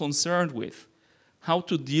most concerned with, how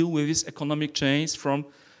to deal with this economic change from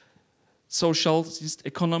socialist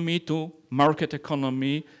economy to market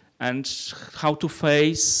economy, and how to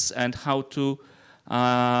face and how to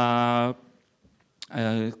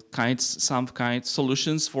some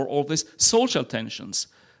solutions for all these social tensions.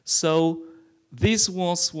 So this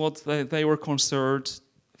was what they were concerned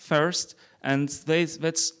first, and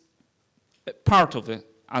that's part of the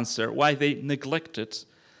answer, why they neglected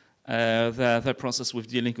the process with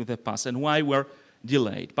dealing with the past and why we're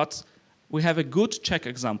delayed. But we have a good Czech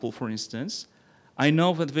example, for instance. I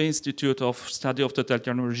know that the Institute of Study of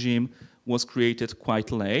Totalitarian Regime was created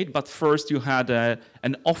quite late, but first you had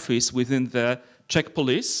an office within the Czech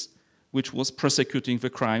police, which was prosecuting the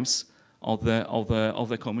crimes of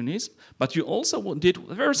the communism. But you also did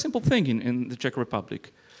a very simple thing in the Czech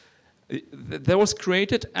Republic. There was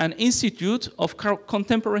created an Institute of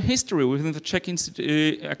Contemporary History within the Czech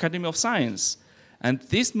Academy of Science. And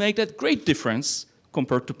this made a great difference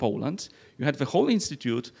compared to Poland. You had the whole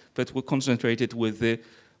institute that was concentrated with the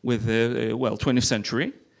 20th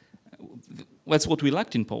century. That's what we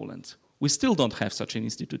lacked in Poland. We still don't have such an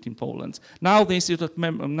institute in Poland. Now the Institute of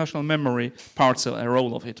National Memory parts a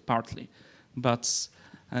role of it, partly. But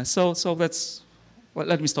so that's, well,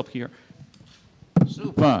 let me stop here.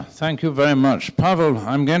 Super, thank you very much. Pavel,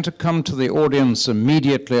 I'm going to come to the audience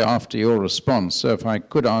immediately after your response, so if I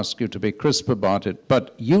could ask you to be crisp about it.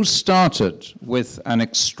 But you started with an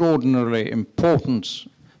extraordinarily important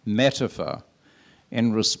metaphor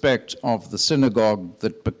in respect of the synagogue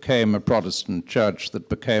that became a Protestant church, that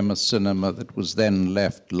became a cinema, that was then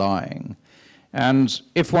left lying. And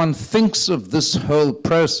if one thinks of this whole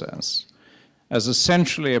process as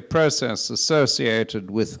essentially a process associated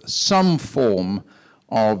with some form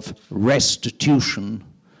of restitution,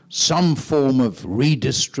 some form of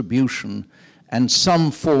redistribution, and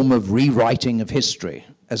some form of rewriting of history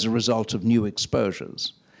as a result of new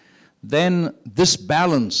exposures, then this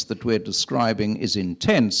balance that we're describing is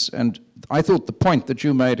intense. And I thought the point that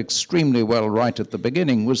you made extremely well right at the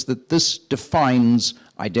beginning was that this defines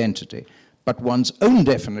identity. But one's own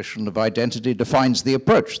definition of identity defines the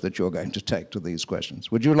approach that you're going to take to these questions.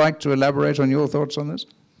 Would you like to elaborate on your thoughts on this?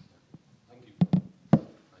 Thank you. I'm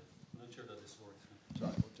not sure that this works.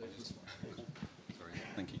 Sorry, we'll take this one. Sorry,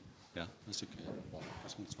 thank you. Yeah, that's okay.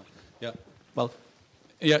 Yeah, well,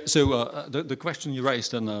 yeah, so the question you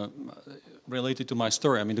raised and related to my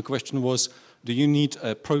story, I mean, the question was, do you need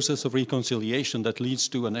a process of reconciliation that leads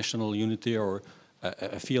to a national unity or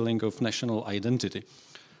a feeling of national identity.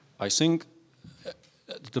 I think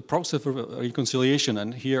the process of reconciliation,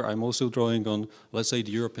 and here I'm also drawing on, let's say,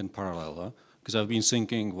 the European parallel, because I've been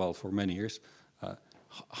thinking, well, for many years,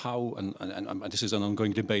 how, and this is an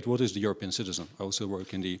ongoing debate, what is the European citizen? I also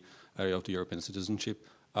work in the area of the European citizenship.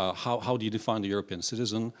 How do you define the European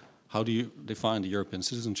citizen? How do you define the European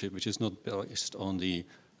citizenship, which is not based on the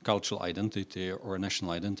cultural identity or a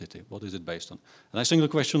national identity? What is it based on? And I think the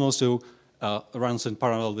question also runs in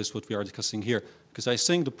parallel with what we are discussing here, because I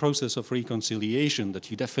think the process of reconciliation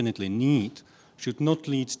that you definitely need should not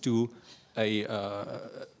lead to a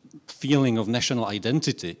feeling of national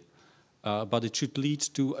identity, but it should lead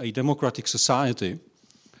to a democratic society,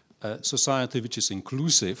 a society which is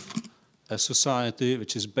inclusive, a society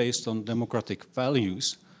which is based on democratic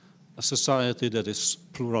values, a society that is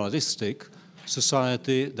pluralistic,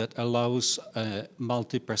 society that allows a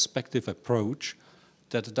multi-perspective approach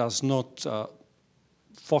that does not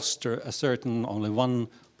foster a certain only one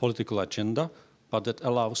political agenda, but that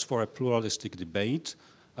allows for a pluralistic debate,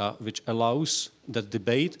 which allows that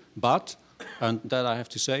debate, but, and that I have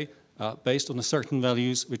to say, based on certain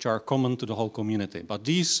values which are common to the whole community. But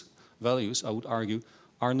these values, I would argue,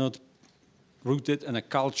 are not rooted in a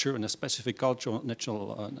culture, in a specific culture,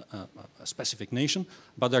 a specific nation,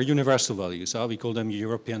 but they're universal values. We call them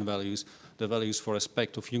European values, the values for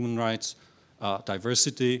respect of human rights,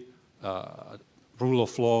 diversity, rule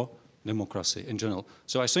of law, democracy in general.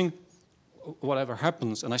 So I think whatever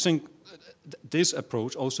happens, and I think this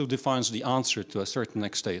approach also defines the answer to a certain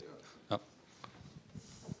extent.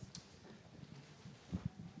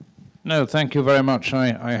 No, thank you very much.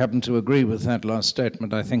 I happen to agree with that last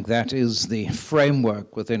statement. I think that is the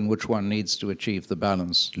framework within which one needs to achieve the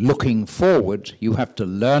balance. Looking forward, you have to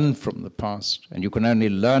learn from the past, and you can only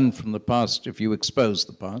learn from the past if you expose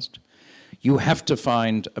the past. You have to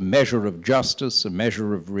find a measure of justice, a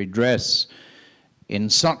measure of redress, in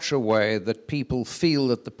such a way that people feel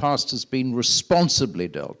that the past has been responsibly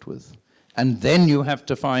dealt with. And then you have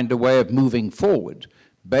to find a way of moving forward,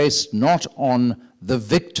 based not on the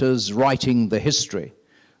victors writing the history,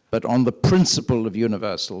 but on the principle of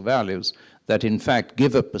universal values that in fact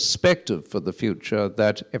give a perspective for the future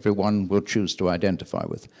that everyone will choose to identify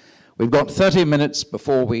with. We've got 30 minutes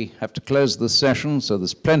before we have to close this session, so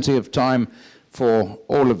there's plenty of time for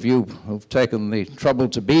all of you who've taken the trouble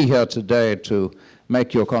to be here today to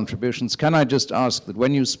make your contributions. Can I just ask that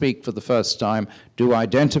when you speak for the first time, do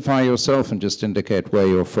identify yourself and just indicate where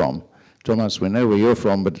you're from? Tomáš, we know where you're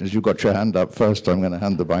from, but as you got your hand up first, I'm going to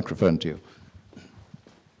hand the microphone to you.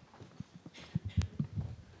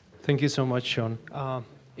 Thank you so much, Sean.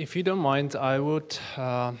 If you don't mind, I would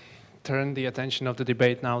turn the attention of the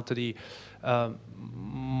debate now to the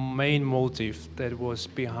main motive that was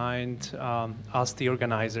behind us, the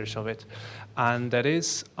organizers of it. And that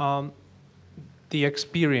is the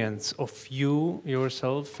experience of you,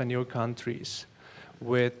 yourself, and your countries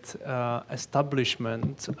with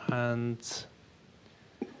establishment and,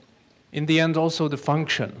 in the end, also the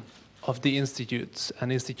function of the institutes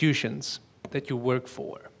and institutions that you work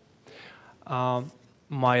for.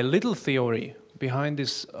 My little theory behind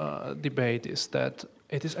this debate is that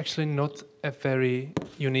it is actually not a very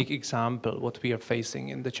unique example what we are facing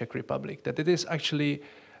in the Czech Republic, that it is actually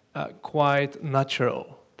quite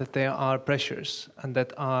natural that there are pressures and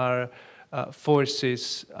that are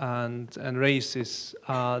forces and races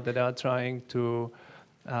that are trying to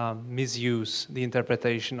misuse the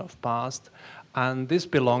interpretation of past. And this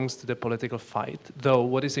belongs to the political fight. Though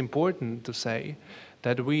what is important to say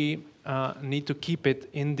that we need to keep it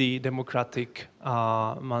in the democratic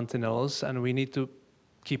maintenance, and we need to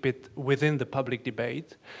keep it within the public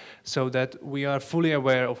debate so that we are fully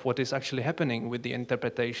aware of what is actually happening with the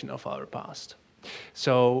interpretation of our past.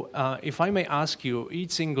 So if I may ask you,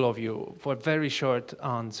 each single of you, for a very short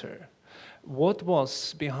answer, what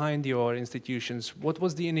was behind your institutions? What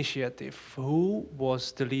was the initiative? Who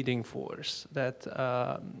was the leading force that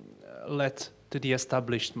led to the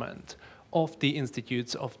establishment of the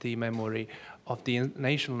institutes of the memory, of the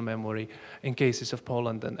national memory, in cases of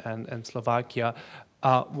Poland and Slovakia?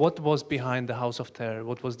 What was behind the House of Terror?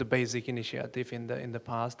 What was the basic initiative in the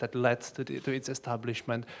past that led to its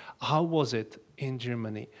establishment? How was it in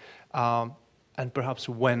Germany? And perhaps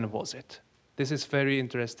when was it? This is very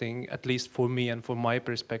interesting, at least for me and for my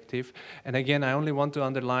perspective. And again, I only want to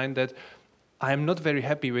underline that I'm not very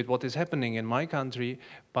happy with what is happening in my country,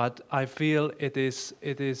 but I feel it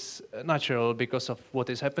is natural because of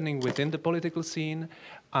what is happening within the political scene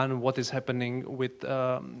and what is happening with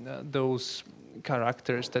those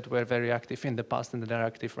characters that were very active in the past and that are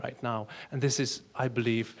active right now. And this is, I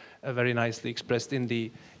believe, very nicely expressed in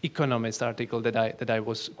the Economist article that I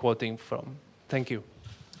was quoting from. Thank you.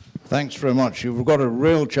 Thanks very much. You've got a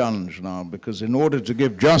real challenge now, because in order to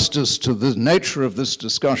give justice to the nature of this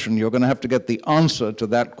discussion, you're going to have to get the answer to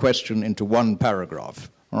that question into one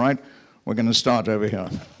paragraph. All right? We're going to start over here.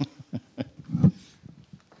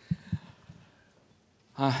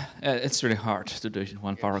 It's really hard to do it in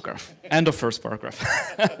one paragraph. And the first paragraph.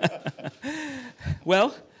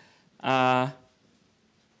 Well, I'm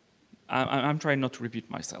trying not to repeat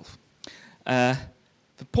myself. The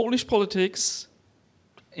Polish politics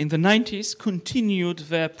in the 90s continued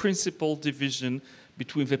their principal division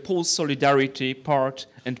between the post-solidarity part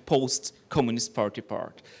and post-communist party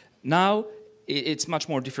part. Now it's much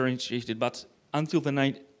more differentiated, but until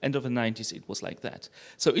the end of the 90s it was like that.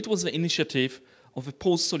 So it was the initiative of the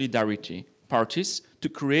post-solidarity parties to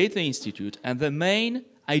create the institute, and the main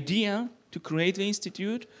idea to create the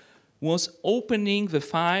institute was opening the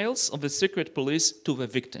files of the secret police to the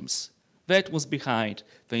victims. That was behind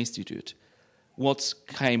the institute. What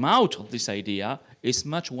came out of this idea is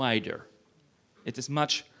much wider. It is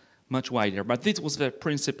much, much wider. But this was the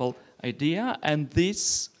principal idea, and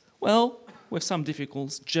this, well, with some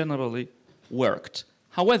difficulties, generally worked.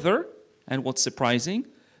 However, and what's surprising,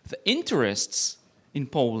 the interests in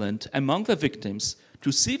Poland among the victims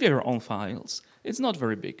to see their own files is not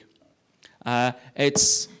very big.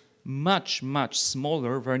 It's much, much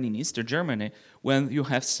smaller than in East Germany, when you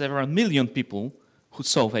have several million people who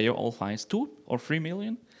saw their own files, 2 or 3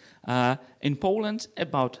 million. In Poland,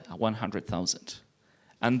 about 100,000.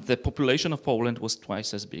 And the population of Poland was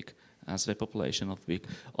twice as big as the population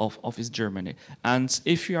of East Germany. And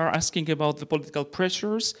if you are asking about the political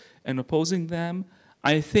pressures and opposing them,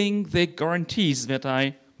 I think the guarantees that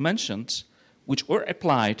I mentioned, which were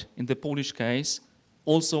applied in the Polish case,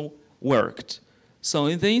 also worked. So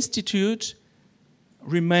the institute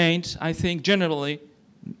remained, I think, generally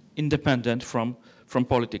independent from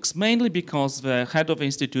politics, mainly because the head of the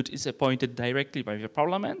institute is appointed directly by the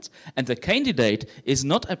parliament, and the candidate is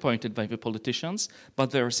not appointed by the politicians, but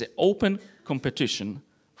there is an open competition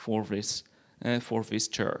for this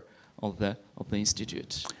chair of the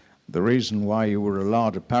institute. The reason why you were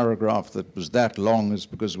allowed a paragraph that was that long is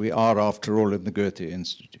because we are, after all, in the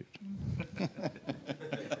Goethe-Institut.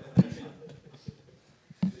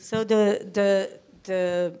 So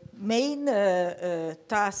the main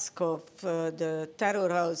task of the Terror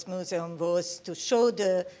House Museum was to show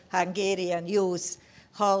the Hungarian youth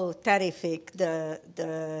how terrific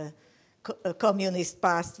the communist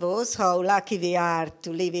past was, how lucky we are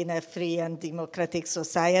to live in a free and democratic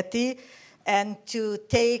society, and to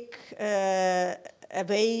take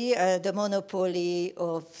away the monopoly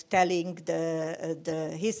of telling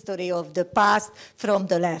the history of the past from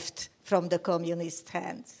the left, from the communist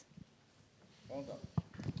hands. Well done.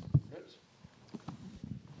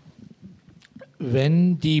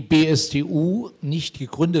 Wenn die BSTU nicht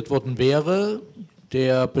gegründet worden wäre,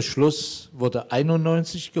 der Beschluss wurde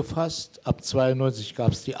 91 gefasst, ab 92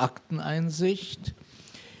 gab es die Akteneinsicht,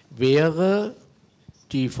 wäre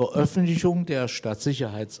die Veröffentlichung der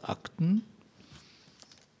Staatssicherheitsakten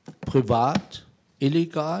privat,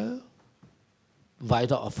 illegal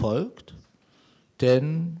weiter erfolgt,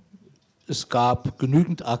 denn es gab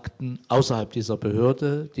genügend Akten außerhalb dieser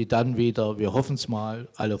Behörde, die dann wieder, wir hoffen es mal,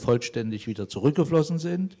 alle vollständig wieder zurückgeflossen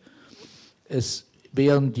sind.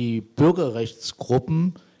 Während die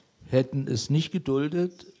Bürgerrechtsgruppen hätten es nicht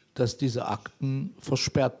geduldet, dass diese Akten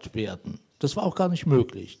versperrt werden. Das war auch gar nicht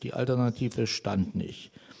möglich. Die Alternative stand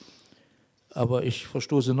nicht. Aber ich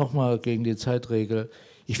verstoße nochmal gegen die Zeitregel.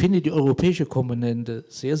 Ich finde die europäische Komponente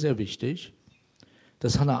sehr, sehr wichtig.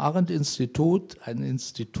 Das Hannah-Arendt-Institut, ein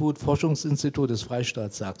Forschungsinstitut des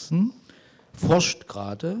Freistaats Sachsen, forscht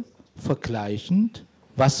gerade vergleichend,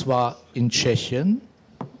 was war in Tschechien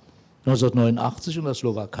 1989 und der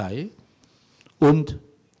Slowakei und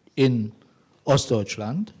in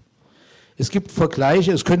Ostdeutschland. Es gibt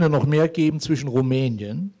Vergleiche, es könnte noch mehr geben zwischen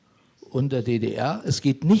Rumänien und der DDR. Es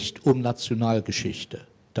geht nicht um Nationalgeschichte,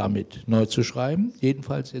 damit neu zu schreiben,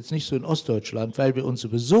 jedenfalls jetzt nicht so in Ostdeutschland, weil wir uns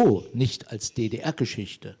sowieso nicht als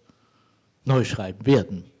DDR-Geschichte neu schreiben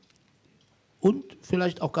werden. Und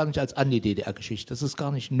vielleicht auch gar nicht als Anti-DDR-Geschichte, das ist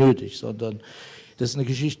gar nicht nötig, sondern das ist eine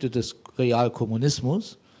Geschichte des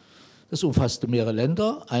Realkommunismus. Das umfasste mehrere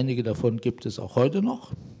Länder, einige davon gibt es auch heute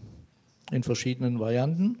noch, in verschiedenen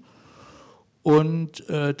Varianten. Und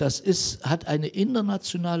das hat eine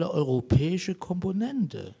internationale europäische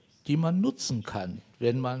Komponente, die man nutzen kann,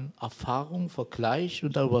 wenn man Erfahrungen vergleicht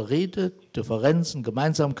und darüber redet, Differenzen,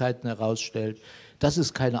 Gemeinsamkeiten herausstellt. Das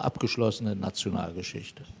ist keine abgeschlossene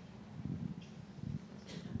Nationalgeschichte.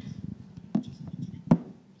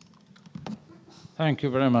 Thank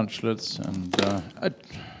you very much, Lutz. And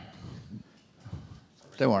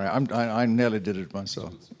don't worry, I nearly did it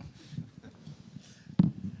myself.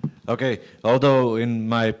 Okay, although in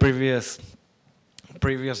my previous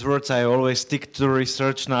words I always stick to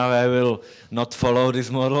research, now I will not follow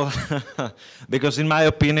this model. Because in my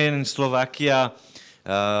opinion, in Slovakia,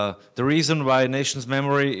 the reason why Nations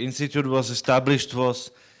Memory Institute was established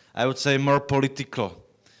was, I would say, more political.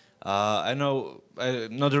 I'm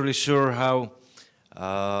not really sure how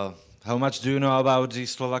much do you know about the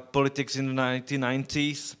Slovak politics in the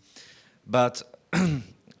 1990s, but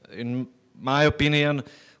in my opinion,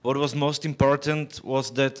 what was most important was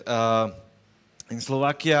that in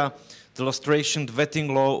Slovakia, the lustration vetting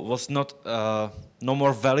law was no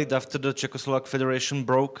more valid after the Czechoslovak Federation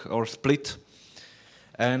broke or split.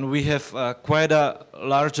 And we have quite a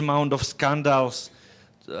large amount of scandals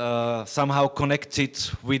somehow connected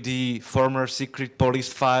with the former secret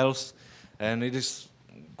police files. And it is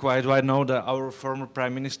quite well known that our former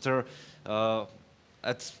Prime Minister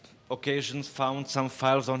at occasions found some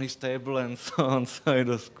files on his table and so on, so it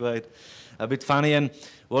was quite a bit funny. And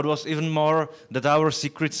what was even more, that our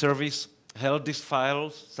Secret Service held these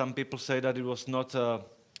files. Some people say that it was not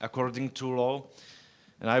according to law,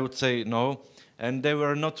 and I would say no. And they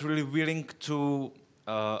were not really willing to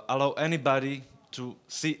allow anybody to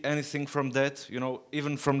see anything from that, you know,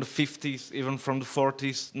 even from the 50s, even from the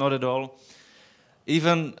 40s, not at all.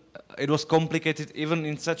 Even it was complicated, even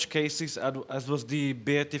in such cases as was the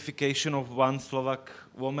beatification of one Slovak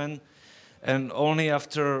woman, and only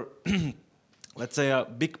after, let's say, a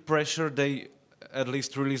big pressure, they at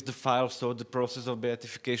least released the file so the process of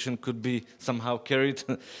beatification could be somehow carried.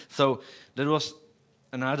 So that was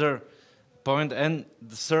another point. And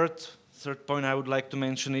the third point I would like to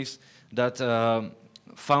mention is that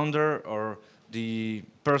founder or the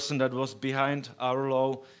person that was behind our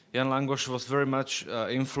law, Jan Langoš, was very much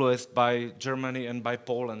influenced by Germany and by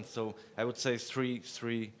Poland. So I would say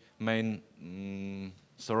three main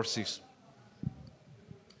sources.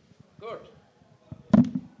 Good.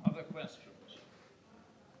 Other questions?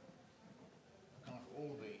 Can't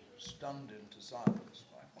all be stunned into silence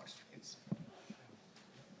by questions.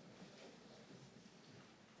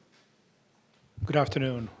 Good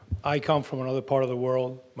afternoon. I come from another part of the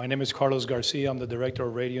world. My name is Carlos Garcia. I'm the director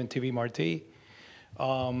of Radio and TV Martí.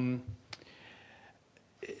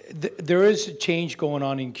 There is a change going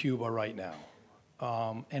on in Cuba right now.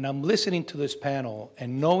 And I'm listening to this panel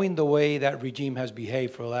and knowing the way that regime has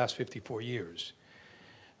behaved for the last 54 years.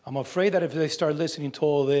 I'm afraid that if they start listening to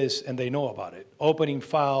all this and they know about it, opening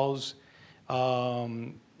files,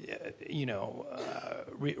 you know,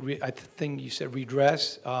 I think you said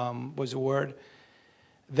redress was the word,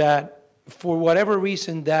 that for whatever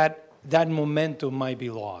reason that momentum might be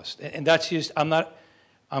lost. And that's just,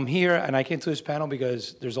 I'm here and I came to this panel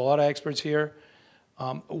because there's a lot of experts here.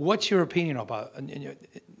 What's your opinion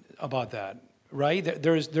about that, right?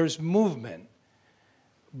 There's movement,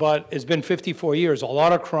 but it's been 54 years. A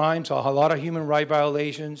lot of crimes, a lot of human rights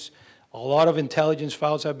violations, a lot of intelligence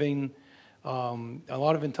files have been, a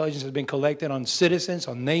lot of intelligence has been collected on citizens,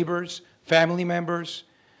 on neighbors, family members.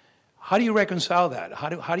 How do you reconcile that?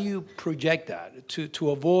 How do you project that to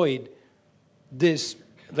avoid this?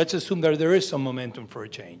 Let's assume that there is some momentum for a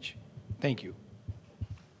change. Thank you.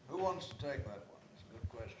 Who wants to take that one? It's a good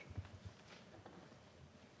question.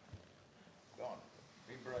 Go on,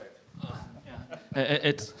 be brave.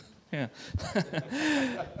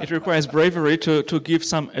 It requires bravery to give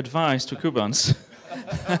some advice to Cubans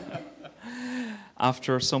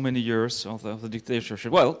after so many years of the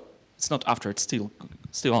dictatorship. Well, it's not after; it's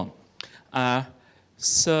still on.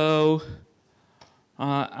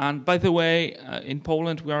 And by the way, in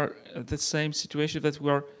Poland we are at the same situation that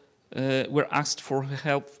we're asked for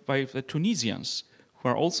help by the Tunisians, who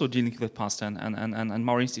are also dealing with the past, and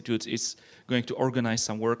Memory Institute is going to organize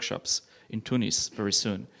some workshops in Tunis very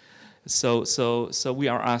soon. So we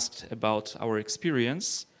are asked about our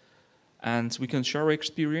experience, and we can share our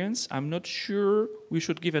experience. I'm not sure we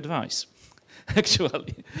should give advice,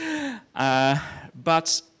 actually.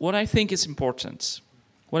 But what I think is important,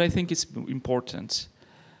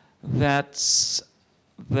 that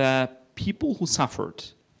the people who suffered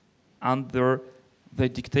under the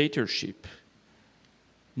dictatorship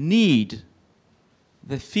need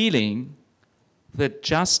the feeling that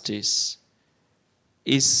justice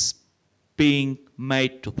is being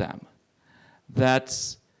made to them.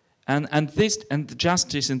 That's, and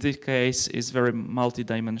justice in this case is very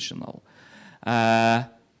multidimensional.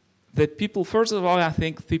 That people, first of all, I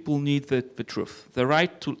think people need the truth, the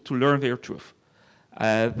right to learn their truth.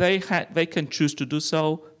 They can choose to do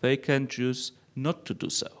so, they can choose not to do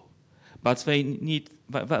so. But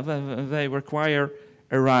they require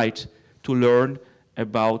a right to learn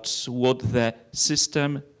about what the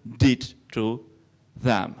system did to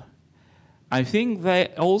them. I think they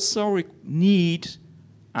also need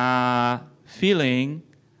a feeling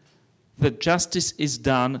that justice is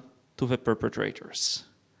done to the perpetrators.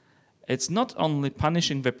 It's not only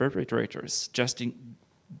punishing the perpetrators, doing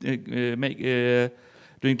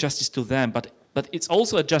justice to them, but it's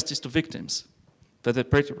also a justice to victims, that the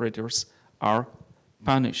perpetrators are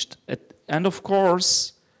punished. And of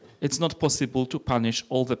course, it's not possible to punish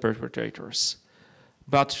all the perpetrators,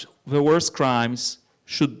 but the worst crimes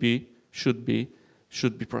should be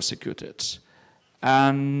prosecuted.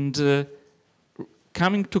 And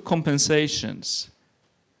coming to compensations,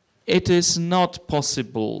 it is not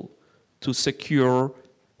possible to secure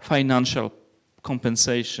financial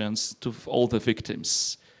compensations to all the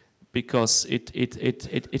victims because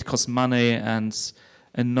it costs money and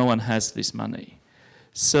no one has this money.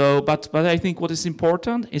 So, but I think what is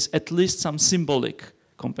important is at least some symbolic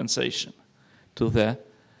compensation to the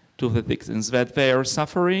victims, that their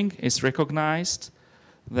suffering is recognized,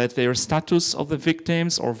 that their status of the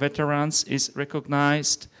victims or veterans is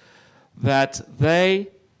recognized, that they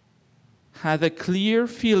have a clear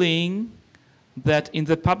feeling that in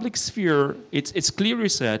the public sphere it's clearly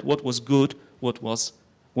said what was good, what was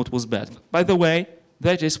bad. By the way,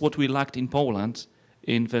 that is what we lacked in Poland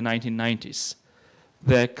in the 1990s.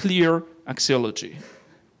 The clear axiology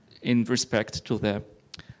in respect to the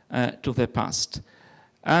past.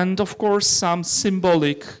 And of course some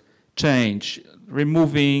symbolic change,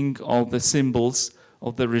 removing all the symbols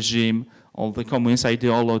of the regime, of the communist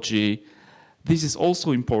ideology. This is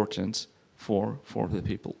also important for the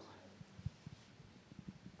people.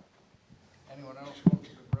 Anyone else want to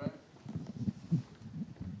brag?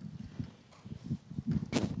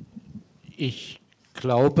 Ich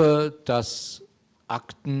glaube, dass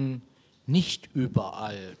Akten nicht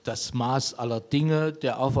überall das Maß aller Dinge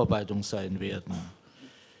der Aufarbeitung sein werden.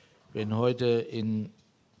 Wenn heute in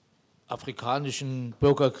afrikanischen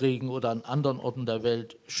Bürgerkriegen oder an anderen Orten der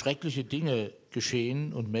Welt schreckliche Dinge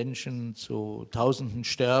geschehen und Menschen zu Tausenden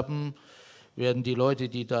sterben, werden die Leute,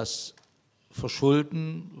 die das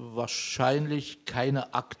verschulden, wahrscheinlich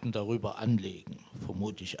keine Akten darüber anlegen,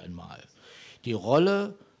 vermute ich einmal. Die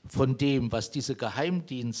Rolle von dem, was diese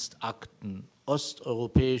Geheimdienstakten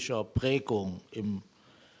osteuropäischer Prägung im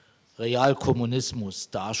Realkommunismus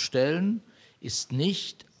darstellen, ist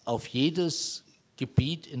nicht auf jedes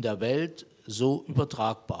Gebiet in der Welt so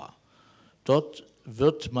übertragbar. Dort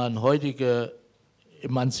wird man heutige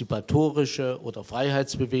emanzipatorische oder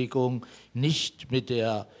Freiheitsbewegung nicht mit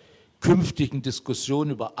der künftigen Diskussion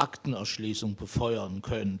über Aktenerschließung befeuern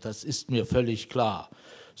können. Das ist mir völlig klar.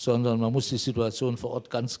 Sondern man muss die Situation vor Ort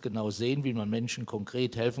ganz genau sehen, wie man Menschen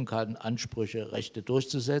konkret helfen kann, Ansprüche, Rechte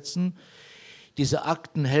durchzusetzen. Diese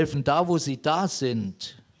Akten helfen da, wo sie da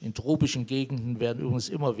sind. In tropischen Gegenden werden übrigens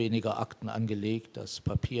immer weniger Akten angelegt. Das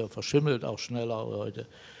Papier verschimmelt auch schneller. Heute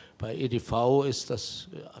bei EDV ist das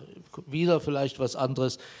wieder vielleicht was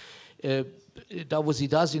anderes. Da, wo sie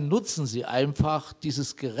da sind, nutzen sie einfach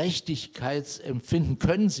dieses Gerechtigkeitsempfinden,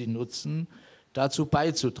 können sie nutzen, dazu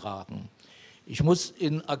beizutragen. Ich muss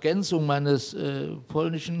in Ergänzung meines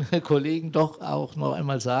polnischen Kollegen doch auch noch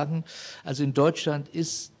einmal sagen, also in Deutschland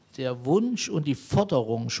ist der Wunsch und die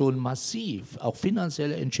Forderung schon massiv, auch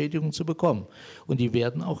finanzielle Entschädigungen zu bekommen. Und die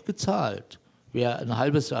werden auch gezahlt. Wer ein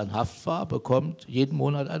halbes Jahr in Haft war, bekommt jeden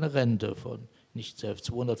Monat eine Rente von nicht selbst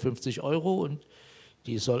 250 € und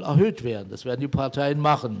die soll erhöht werden. Das werden die Parteien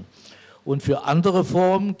machen. Und für andere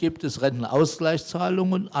Formen gibt es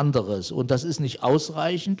Rentenausgleichszahlungen und anderes. Und das ist nicht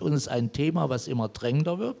ausreichend und ist ein Thema, was immer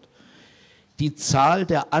drängender wird. Die Zahl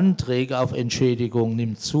der Anträge auf Entschädigung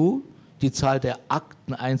nimmt zu. Die Zahl der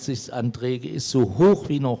Akteneinsichtsanträge ist so hoch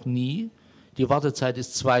wie noch nie. Die Wartezeit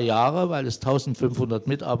ist 2 Jahre, weil es 1500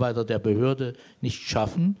 Mitarbeiter der Behörde nicht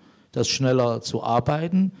schaffen, das schneller zu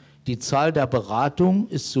arbeiten. Die Zahl der Beratungen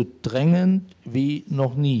ist so drängend wie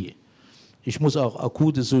noch nie. Ich muss auch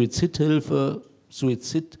akute Suizidhilfe,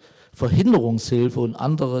 Suizidverhinderungshilfe und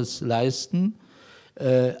anderes leisten.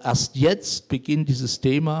 Erst jetzt beginnt dieses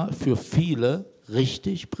Thema für viele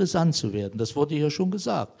richtig brisant zu werden. Das wurde hier schon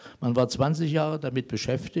gesagt. Man war 20 Jahre damit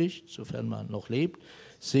beschäftigt, sofern man noch lebt,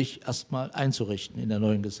 sich erstmal einzurichten in der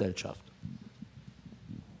neuen Gesellschaft.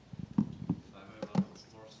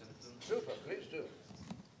 Super.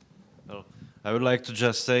 I would like to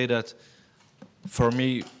just say that for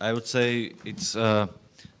me, I would say it's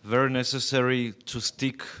very necessary to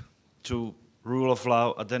stick to rule of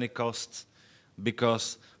law at any cost,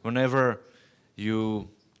 because whenever you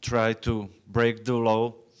try to break the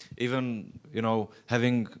law, even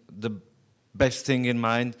having the best thing in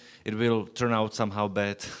mind, it will turn out somehow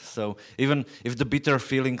bad. So even if the bitter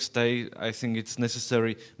feelings stay, I think it's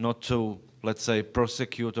necessary not to, let's say,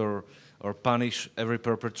 prosecute or punish every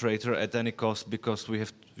perpetrator at any cost, because we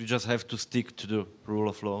just have to stick to the rule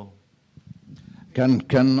of law.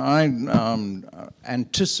 Can I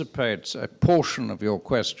anticipate a portion of your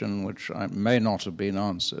question which may not have been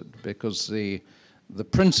answered, because the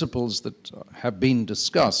principles that have been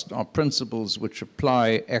discussed are principles which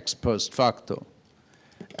apply ex post facto.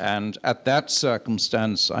 And at that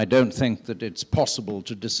circumstance, I don't think that it's possible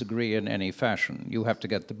to disagree in any fashion. You have to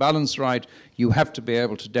get the balance right. You have to be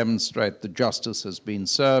able to demonstrate that justice has been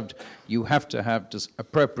served. You have to have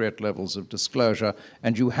appropriate levels of disclosure.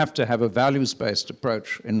 And you have to have a values-based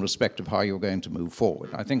approach in respect of how you're going to move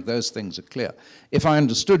forward. I think those things are clear. If I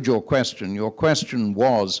understood your question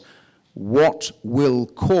was, what will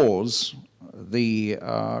cause the,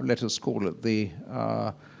 let us call it the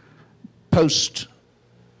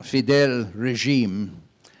post-Fidel regime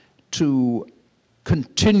to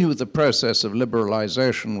continue the process of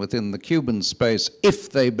liberalization within the Cuban space if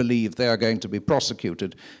they believe they are going to be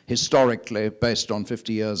prosecuted historically based on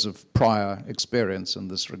 50 years of prior experience in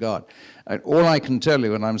this regard. All I can tell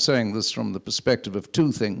you, and I'm saying this from the perspective of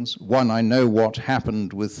two things. One, I know what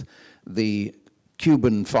happened with the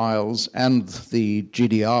Cuban files and the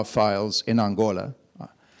GDR files in Angola.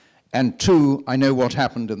 And two, I know what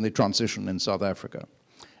happened in the transition in South Africa.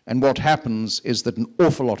 And what happens is that an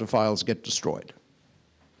awful lot of files get destroyed.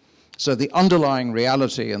 So the underlying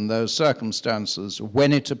reality in those circumstances,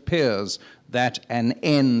 when it appears that an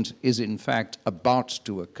end is in fact about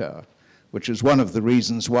to occur, which is one of the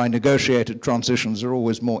reasons why negotiated transitions are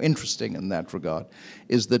always more interesting in that regard,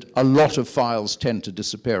 is that a lot of files tend to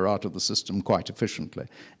disappear out of the system quite efficiently.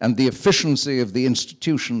 And the efficiency of the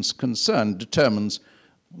institutions concerned determines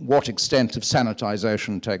what extent of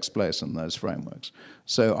sanitization takes place in those frameworks.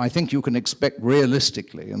 So I think you can expect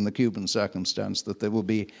realistically in the Cuban circumstance that there will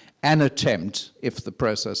be an attempt, if the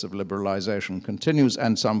process of liberalization continues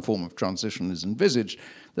and some form of transition is envisaged,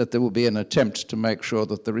 that there will be an attempt to make sure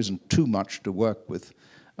that there isn't too much to work with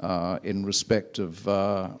in respect of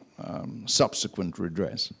subsequent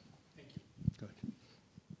redress. Thank you.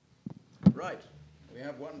 Good. Right. We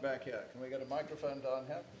have one back here. Can we get a microphone down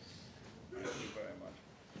here? Thank you very much.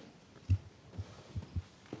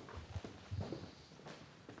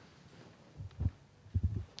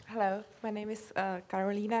 Hello, my name is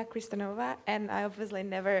Karolina Kristanova, and I obviously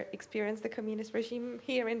never experienced the communist regime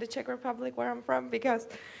here in the Czech Republic, where I'm from, because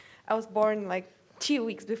I was born like 2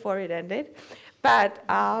 weeks before it ended. But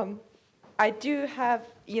I do have,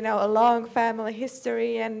 a long family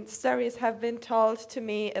history, and stories have been told to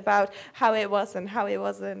me about how it was and how it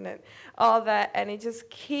wasn't, and all that, and it just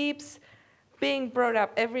keeps being brought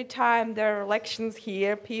up every time there are elections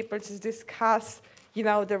here. People just discuss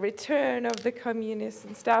the return of the communists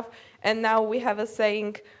and stuff. And now we have a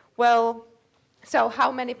saying, well, so how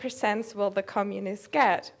many % will the communists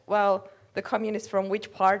get? Well, the communists from which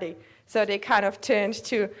party? So they kind of turned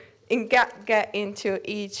to get into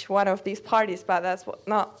each one of these parties, but that's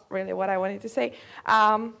not really what I wanted to say.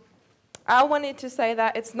 I wanted to say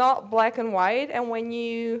that it's not black and white, and when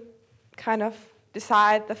you kind of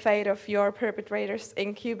decide the fate of your perpetrators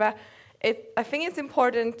in Cuba, I think it's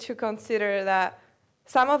important to consider that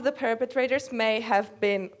some of the perpetrators may have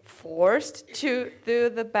been forced to do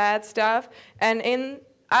the bad stuff, and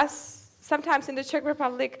sometimes in the Czech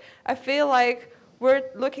Republic, I feel like we're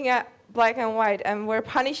looking at black and white, and we're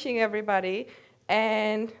punishing everybody,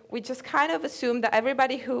 and we just kind of assume that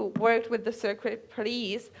everybody who worked with the secret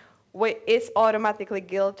police is automatically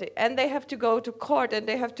guilty, and they have to go to court, and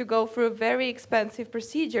they have to go through very expensive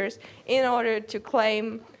procedures in order to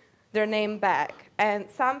claim their name back. And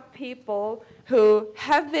some people who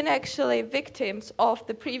have been actually victims of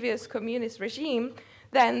the previous communist regime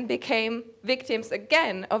then became victims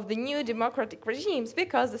again of the new democratic regimes,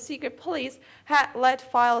 because the secret police had let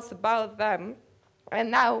files about them. And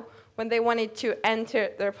now, when they wanted to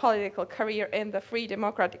enter their political career in the free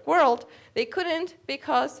democratic world, they couldn't,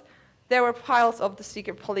 because there were files of the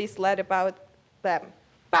secret police led about them.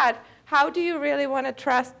 But how do you really want to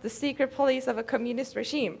trust the secret police of a communist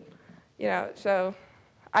regime? So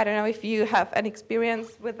I don't know if you have an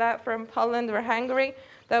experience with that from Poland or Hungary.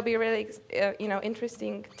 That would be really,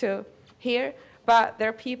 interesting to hear. But there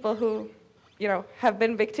are people who, have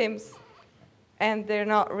been victims, and they're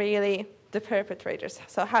not really the perpetrators.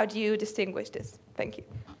 So how do you distinguish this? Thank you.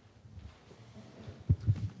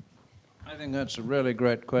 I think that's a really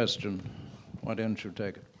great question. Why don't you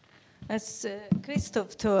take it? As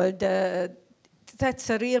Christoph told, that's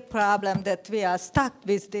a real problem, that we are stuck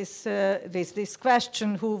with this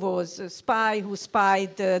question: who was a spy, who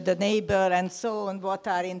spied the neighbor, and so on, what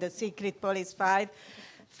are in the secret police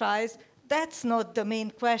files. That's not the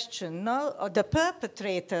main question. No, the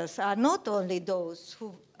perpetrators are not only those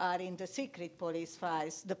who are in the secret police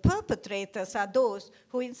files. The perpetrators are those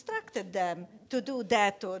who instructed them to do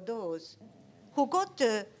that or those, who got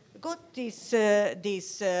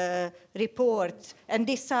these reports and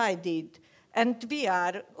decided. And we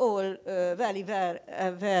are all very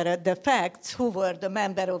aware of the facts, who were the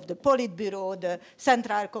member of the Politburo, the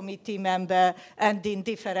Central Committee member, and in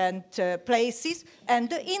different places, and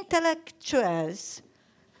the intellectuals.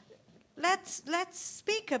 Let's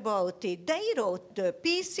speak about it. They wrote the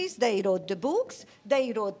pieces, they wrote the books,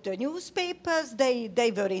 they wrote the newspapers, they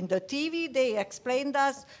were in the TV, they explained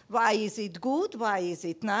us why is it good, why is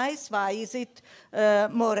it nice, why is it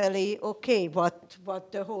morally okay, what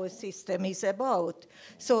the whole system is about.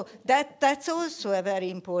 So that's also a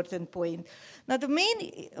very important point. Now the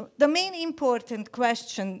main important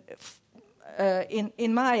question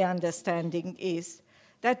in my understanding is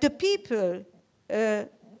that the people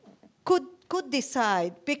could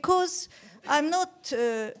decide, because I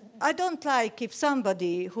don't like if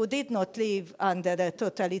somebody who did not live under a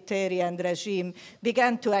totalitarian regime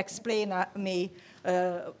began to explain me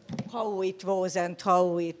how it was and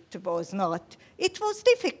how it was not. It was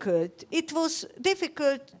difficult. It was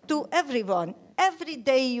difficult to everyone. Every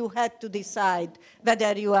day you had to decide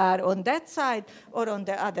whether you are on that side or on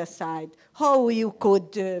the other side, how you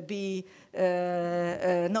could be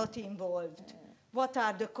not involved. What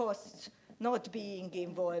are the costs not being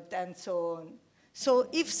involved, and so on. So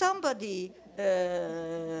if somebody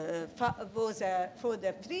was for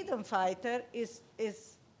the freedom fighter, is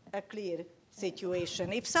a clear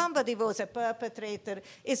situation. If somebody was a perpetrator,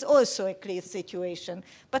 is also a clear situation.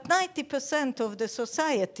 But 90% of the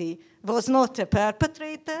society was not a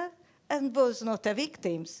perpetrator and was not a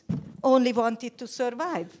victim, only wanted to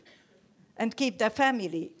survive and keep their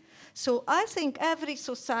family. So I think every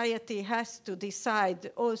society has to decide,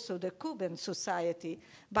 also the Cuban society,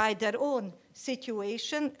 by their own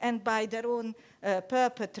situation and by their own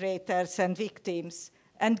perpetrators and victims,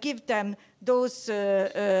 and give them those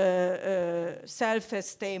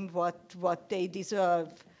self-esteem what they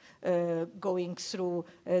deserve going through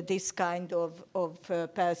this kind of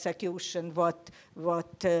persecution, what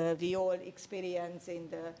we all experience in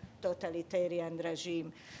the totalitarian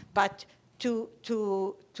regime. But to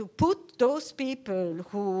put those people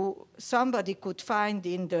who somebody could find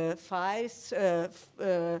in the files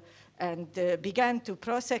and began to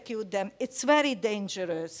prosecute them, it's very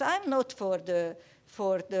dangerous. I'm not for the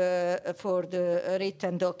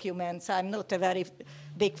written documents. I'm not a very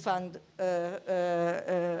big fan,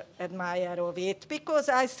 admirer of it, because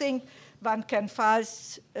I think one can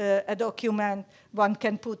false a document, one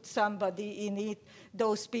can put somebody in it.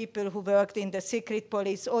 Those people who worked in the secret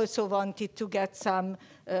police also wanted to get some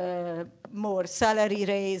more salary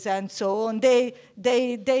raise and so on. They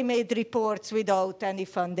made reports without any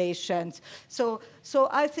foundations. So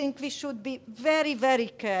I think we should be very, very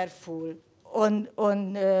careful on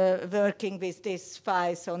working with these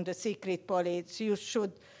files on the secret police. You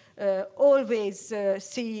should always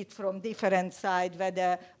see it from different sides,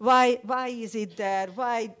 whether why is it there,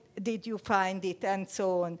 why did you find it, and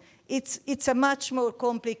so on. It's a much more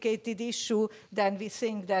complicated issue than we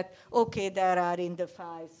think that, okay, there are in the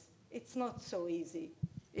files. It's not so easy.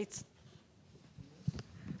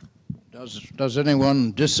 Does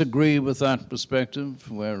anyone disagree with that perspective?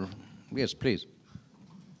 Yes, please.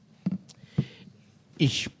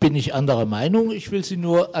 Ich bin nicht anderer Meinung, ich will sie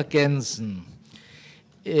nur ergänzen.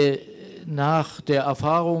 Nach der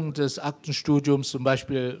Erfahrung des Aktenstudiums, zum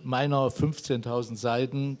Beispiel meiner 15.000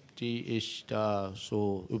 Seiten, die ich da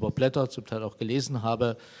so überblättert, zum Teil auch gelesen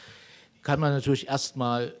habe, kann man natürlich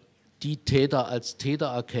erstmal die Täter als Täter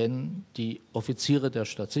erkennen, die Offiziere der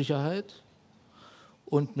Staatssicherheit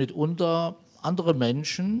und mitunter andere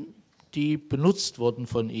Menschen, die benutzt wurden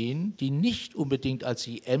von ihnen, die nicht unbedingt als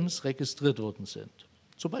IMs registriert worden sind.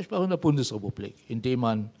 Zum Beispiel auch in der Bundesrepublik, indem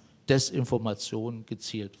man Desinformation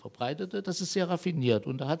gezielt verbreitete. Das ist sehr raffiniert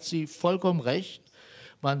und da hat sie vollkommen recht.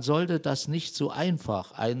 Man sollte das nicht so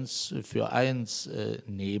einfach eins für eins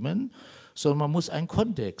nehmen, sondern man muss einen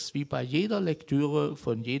Kontext, wie bei jeder Lektüre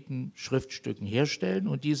von jedem Schriftstücken herstellen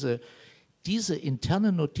und diese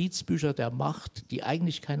internen Notizbücher der Macht, die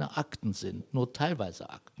eigentlich keine Akten sind, nur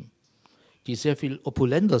teilweise Akten, die sehr viel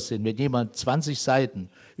opulenter sind, wenn jemand 20 Seiten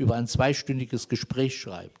über ein zweistündiges Gespräch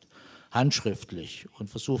schreibt, handschriftlich, und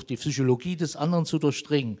versucht, die Psychologie des anderen zu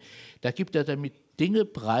durchdringen, da gibt er damit Dinge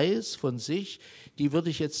preis von sich, die würde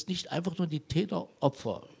ich jetzt nicht einfach nur in die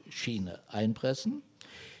Täter-Opfer-Schiene einpressen.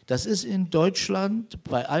 Das ist in Deutschland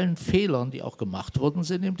bei allen Fehlern, die auch gemacht worden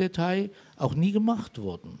sind im Detail, auch nie gemacht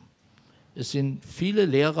worden. Es sind viele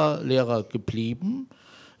Lehrer geblieben.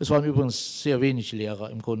 Es waren übrigens sehr wenig Lehrer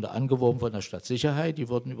im Grunde angeworben von der Stadtsicherheit. Die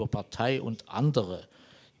wurden über Partei und andere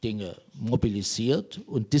Dinge mobilisiert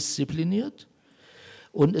und diszipliniert.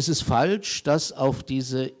 Und es ist falsch, das auf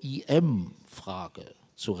diese IM-Frage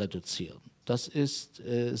zu reduzieren. Das ist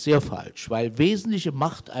sehr falsch, weil wesentliche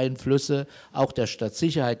Machteinflüsse auch der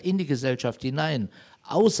Stadtsicherheit in die Gesellschaft hinein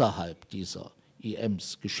außerhalb dieser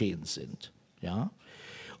IMs geschehen sind. Ja?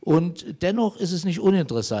 Und dennoch ist es nicht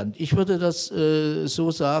uninteressant. Ich würde das so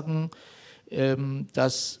sagen,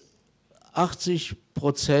 dass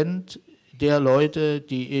 80% der Leute,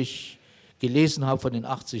 die ich gelesen habe, von den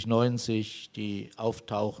 80, 90, die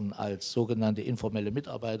auftauchen als sogenannte informelle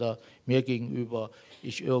Mitarbeiter, mir gegenüber,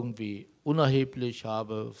 ich irgendwie unerheblich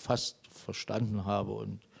habe, fast verstanden habe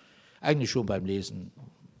und eigentlich schon beim Lesen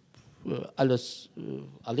alles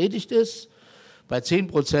erledigt ist. Bei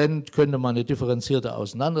 10% könnte man eine differenzierte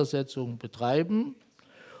Auseinandersetzung betreiben.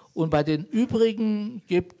 Und bei den übrigen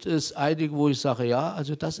gibt es einige, wo ich sage, ja,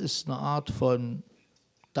 also das ist eine Art von,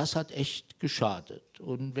 das hat echt geschadet.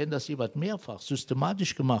 Und wenn das jemand mehrfach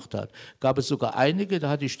systematisch gemacht hat, gab es sogar einige, da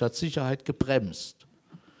hat die Stadtsicherheit gebremst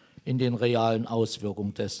in den realen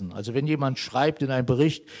Auswirkungen dessen. Also wenn jemand schreibt in einem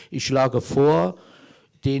Bericht, ich schlage vor,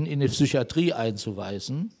 den in die Psychiatrie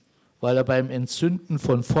einzuweisen, weil er beim Entzünden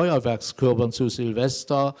von Feuerwerkskörpern zu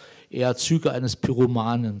Silvester eher Züge eines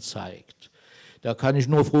Pyromanen zeigt. Da kann ich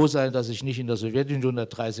nur froh sein, dass ich nicht in der Sowjetunion der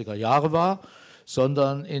 30er Jahre war,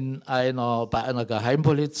 sondern bei einer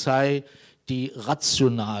Geheimpolizei, die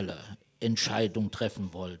rationale Entscheidung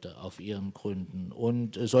treffen wollte auf ihren Gründen.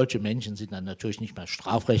 Und solche Menschen sind dann natürlich nicht mehr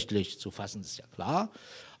strafrechtlich zu fassen, ist ja klar.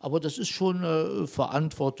 Aber das ist schon eine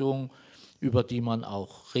Verantwortung, über die man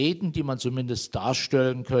auch reden, die man zumindest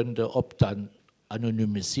darstellen könnte, ob dann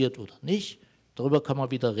anonymisiert oder nicht. Darüber kann man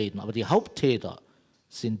wieder reden. Aber die Haupttäter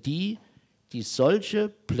sind die, die solche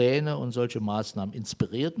Pläne und solche Maßnahmen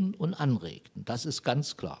inspirierten und anregten. Das ist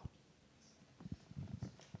ganz klar.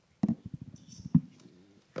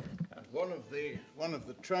 One of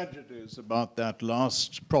the tragedies about that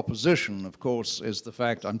last proposition, of course, is the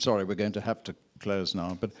fact, I'm sorry, we're going to have to close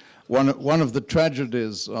now, but one of the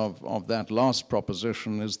tragedies of that last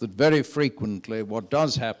proposition is that very frequently what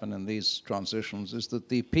does happen in these transitions is that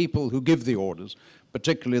the people who give the orders,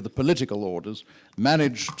 particularly the political orders,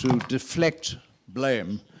 manage to deflect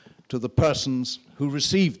blame to the persons who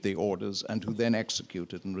received the orders and who then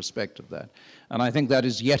executed in respect of that. And I think that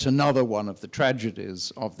is yet another one of the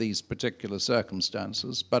tragedies of these particular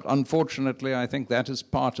circumstances. But unfortunately, I think that is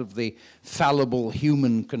part of the fallible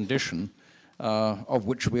human condition of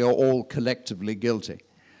which we are all collectively guilty.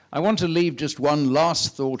 I want to leave just one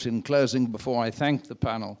last thought in closing before I thank the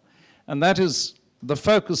panel, and that is the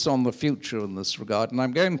focus on the future in this regard. And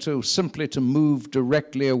I'm going to simply move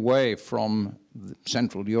directly away from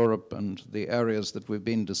Central Europe and the areas that we've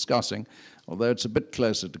been discussing, although it's a bit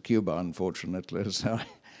closer to Cuba, unfortunately. So.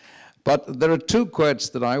 But there are two quotes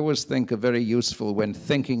that I always think are very useful when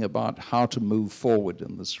thinking about how to move forward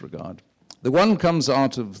in this regard. The one comes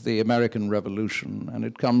out of the American Revolution, and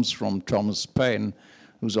it comes from Thomas Paine,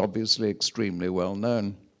 who's obviously extremely well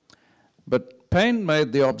known. But Paine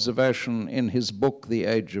made the observation in his book, The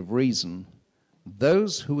Age of Reason,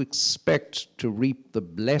 those who expect to reap the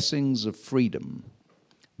blessings of freedom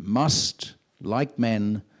must, like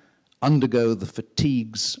men, undergo the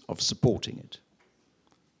fatigues of supporting it.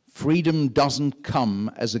 Freedom doesn't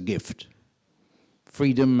come as a gift.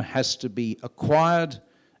 Freedom has to be acquired,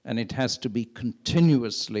 and it has to be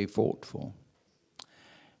continuously fought for.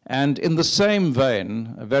 And in the same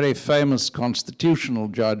vein, a very famous constitutional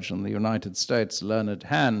judge in the United States, Learned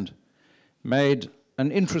Hand, made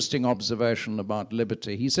an interesting observation about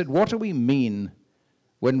liberty. He said, what do we mean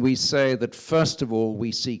when we say that first of all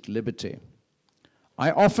we seek liberty? I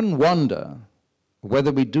often wonder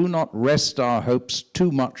whether we do not rest our hopes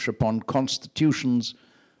too much upon constitutions,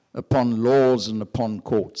 upon laws, and upon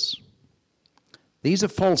courts. These are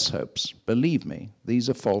false hopes. Believe me, these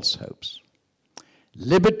are false hopes.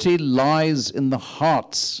 Liberty lies in the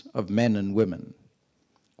hearts of men and women.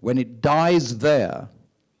 When it dies there,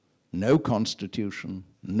 no constitution,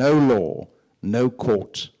 no law, no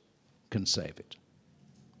court can save it.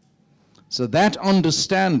 So that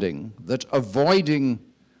understanding that avoiding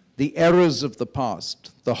the errors of the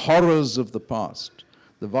past, the horrors of the past,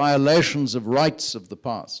 the violations of rights of the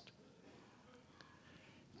past,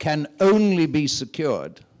 can only be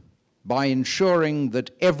secured by ensuring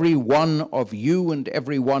that every one of you and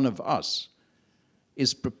every one of us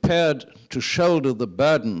is prepared to shoulder the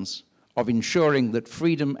burdens of ensuring that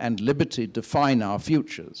freedom and liberty define our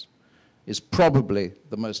futures, is probably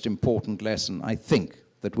the most important lesson, I think,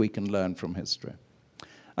 that we can learn from history.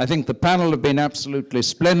 I think the panel have been absolutely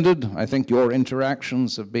splendid. I think your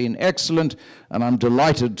interactions have been excellent, and I'm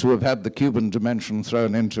delighted to have had the Cuban dimension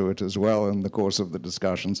thrown into it as well in the course of the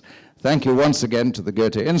discussions. Thank you once again to the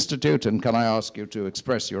Goethe-Institut, and can I ask you to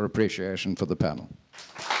express your appreciation for the panel?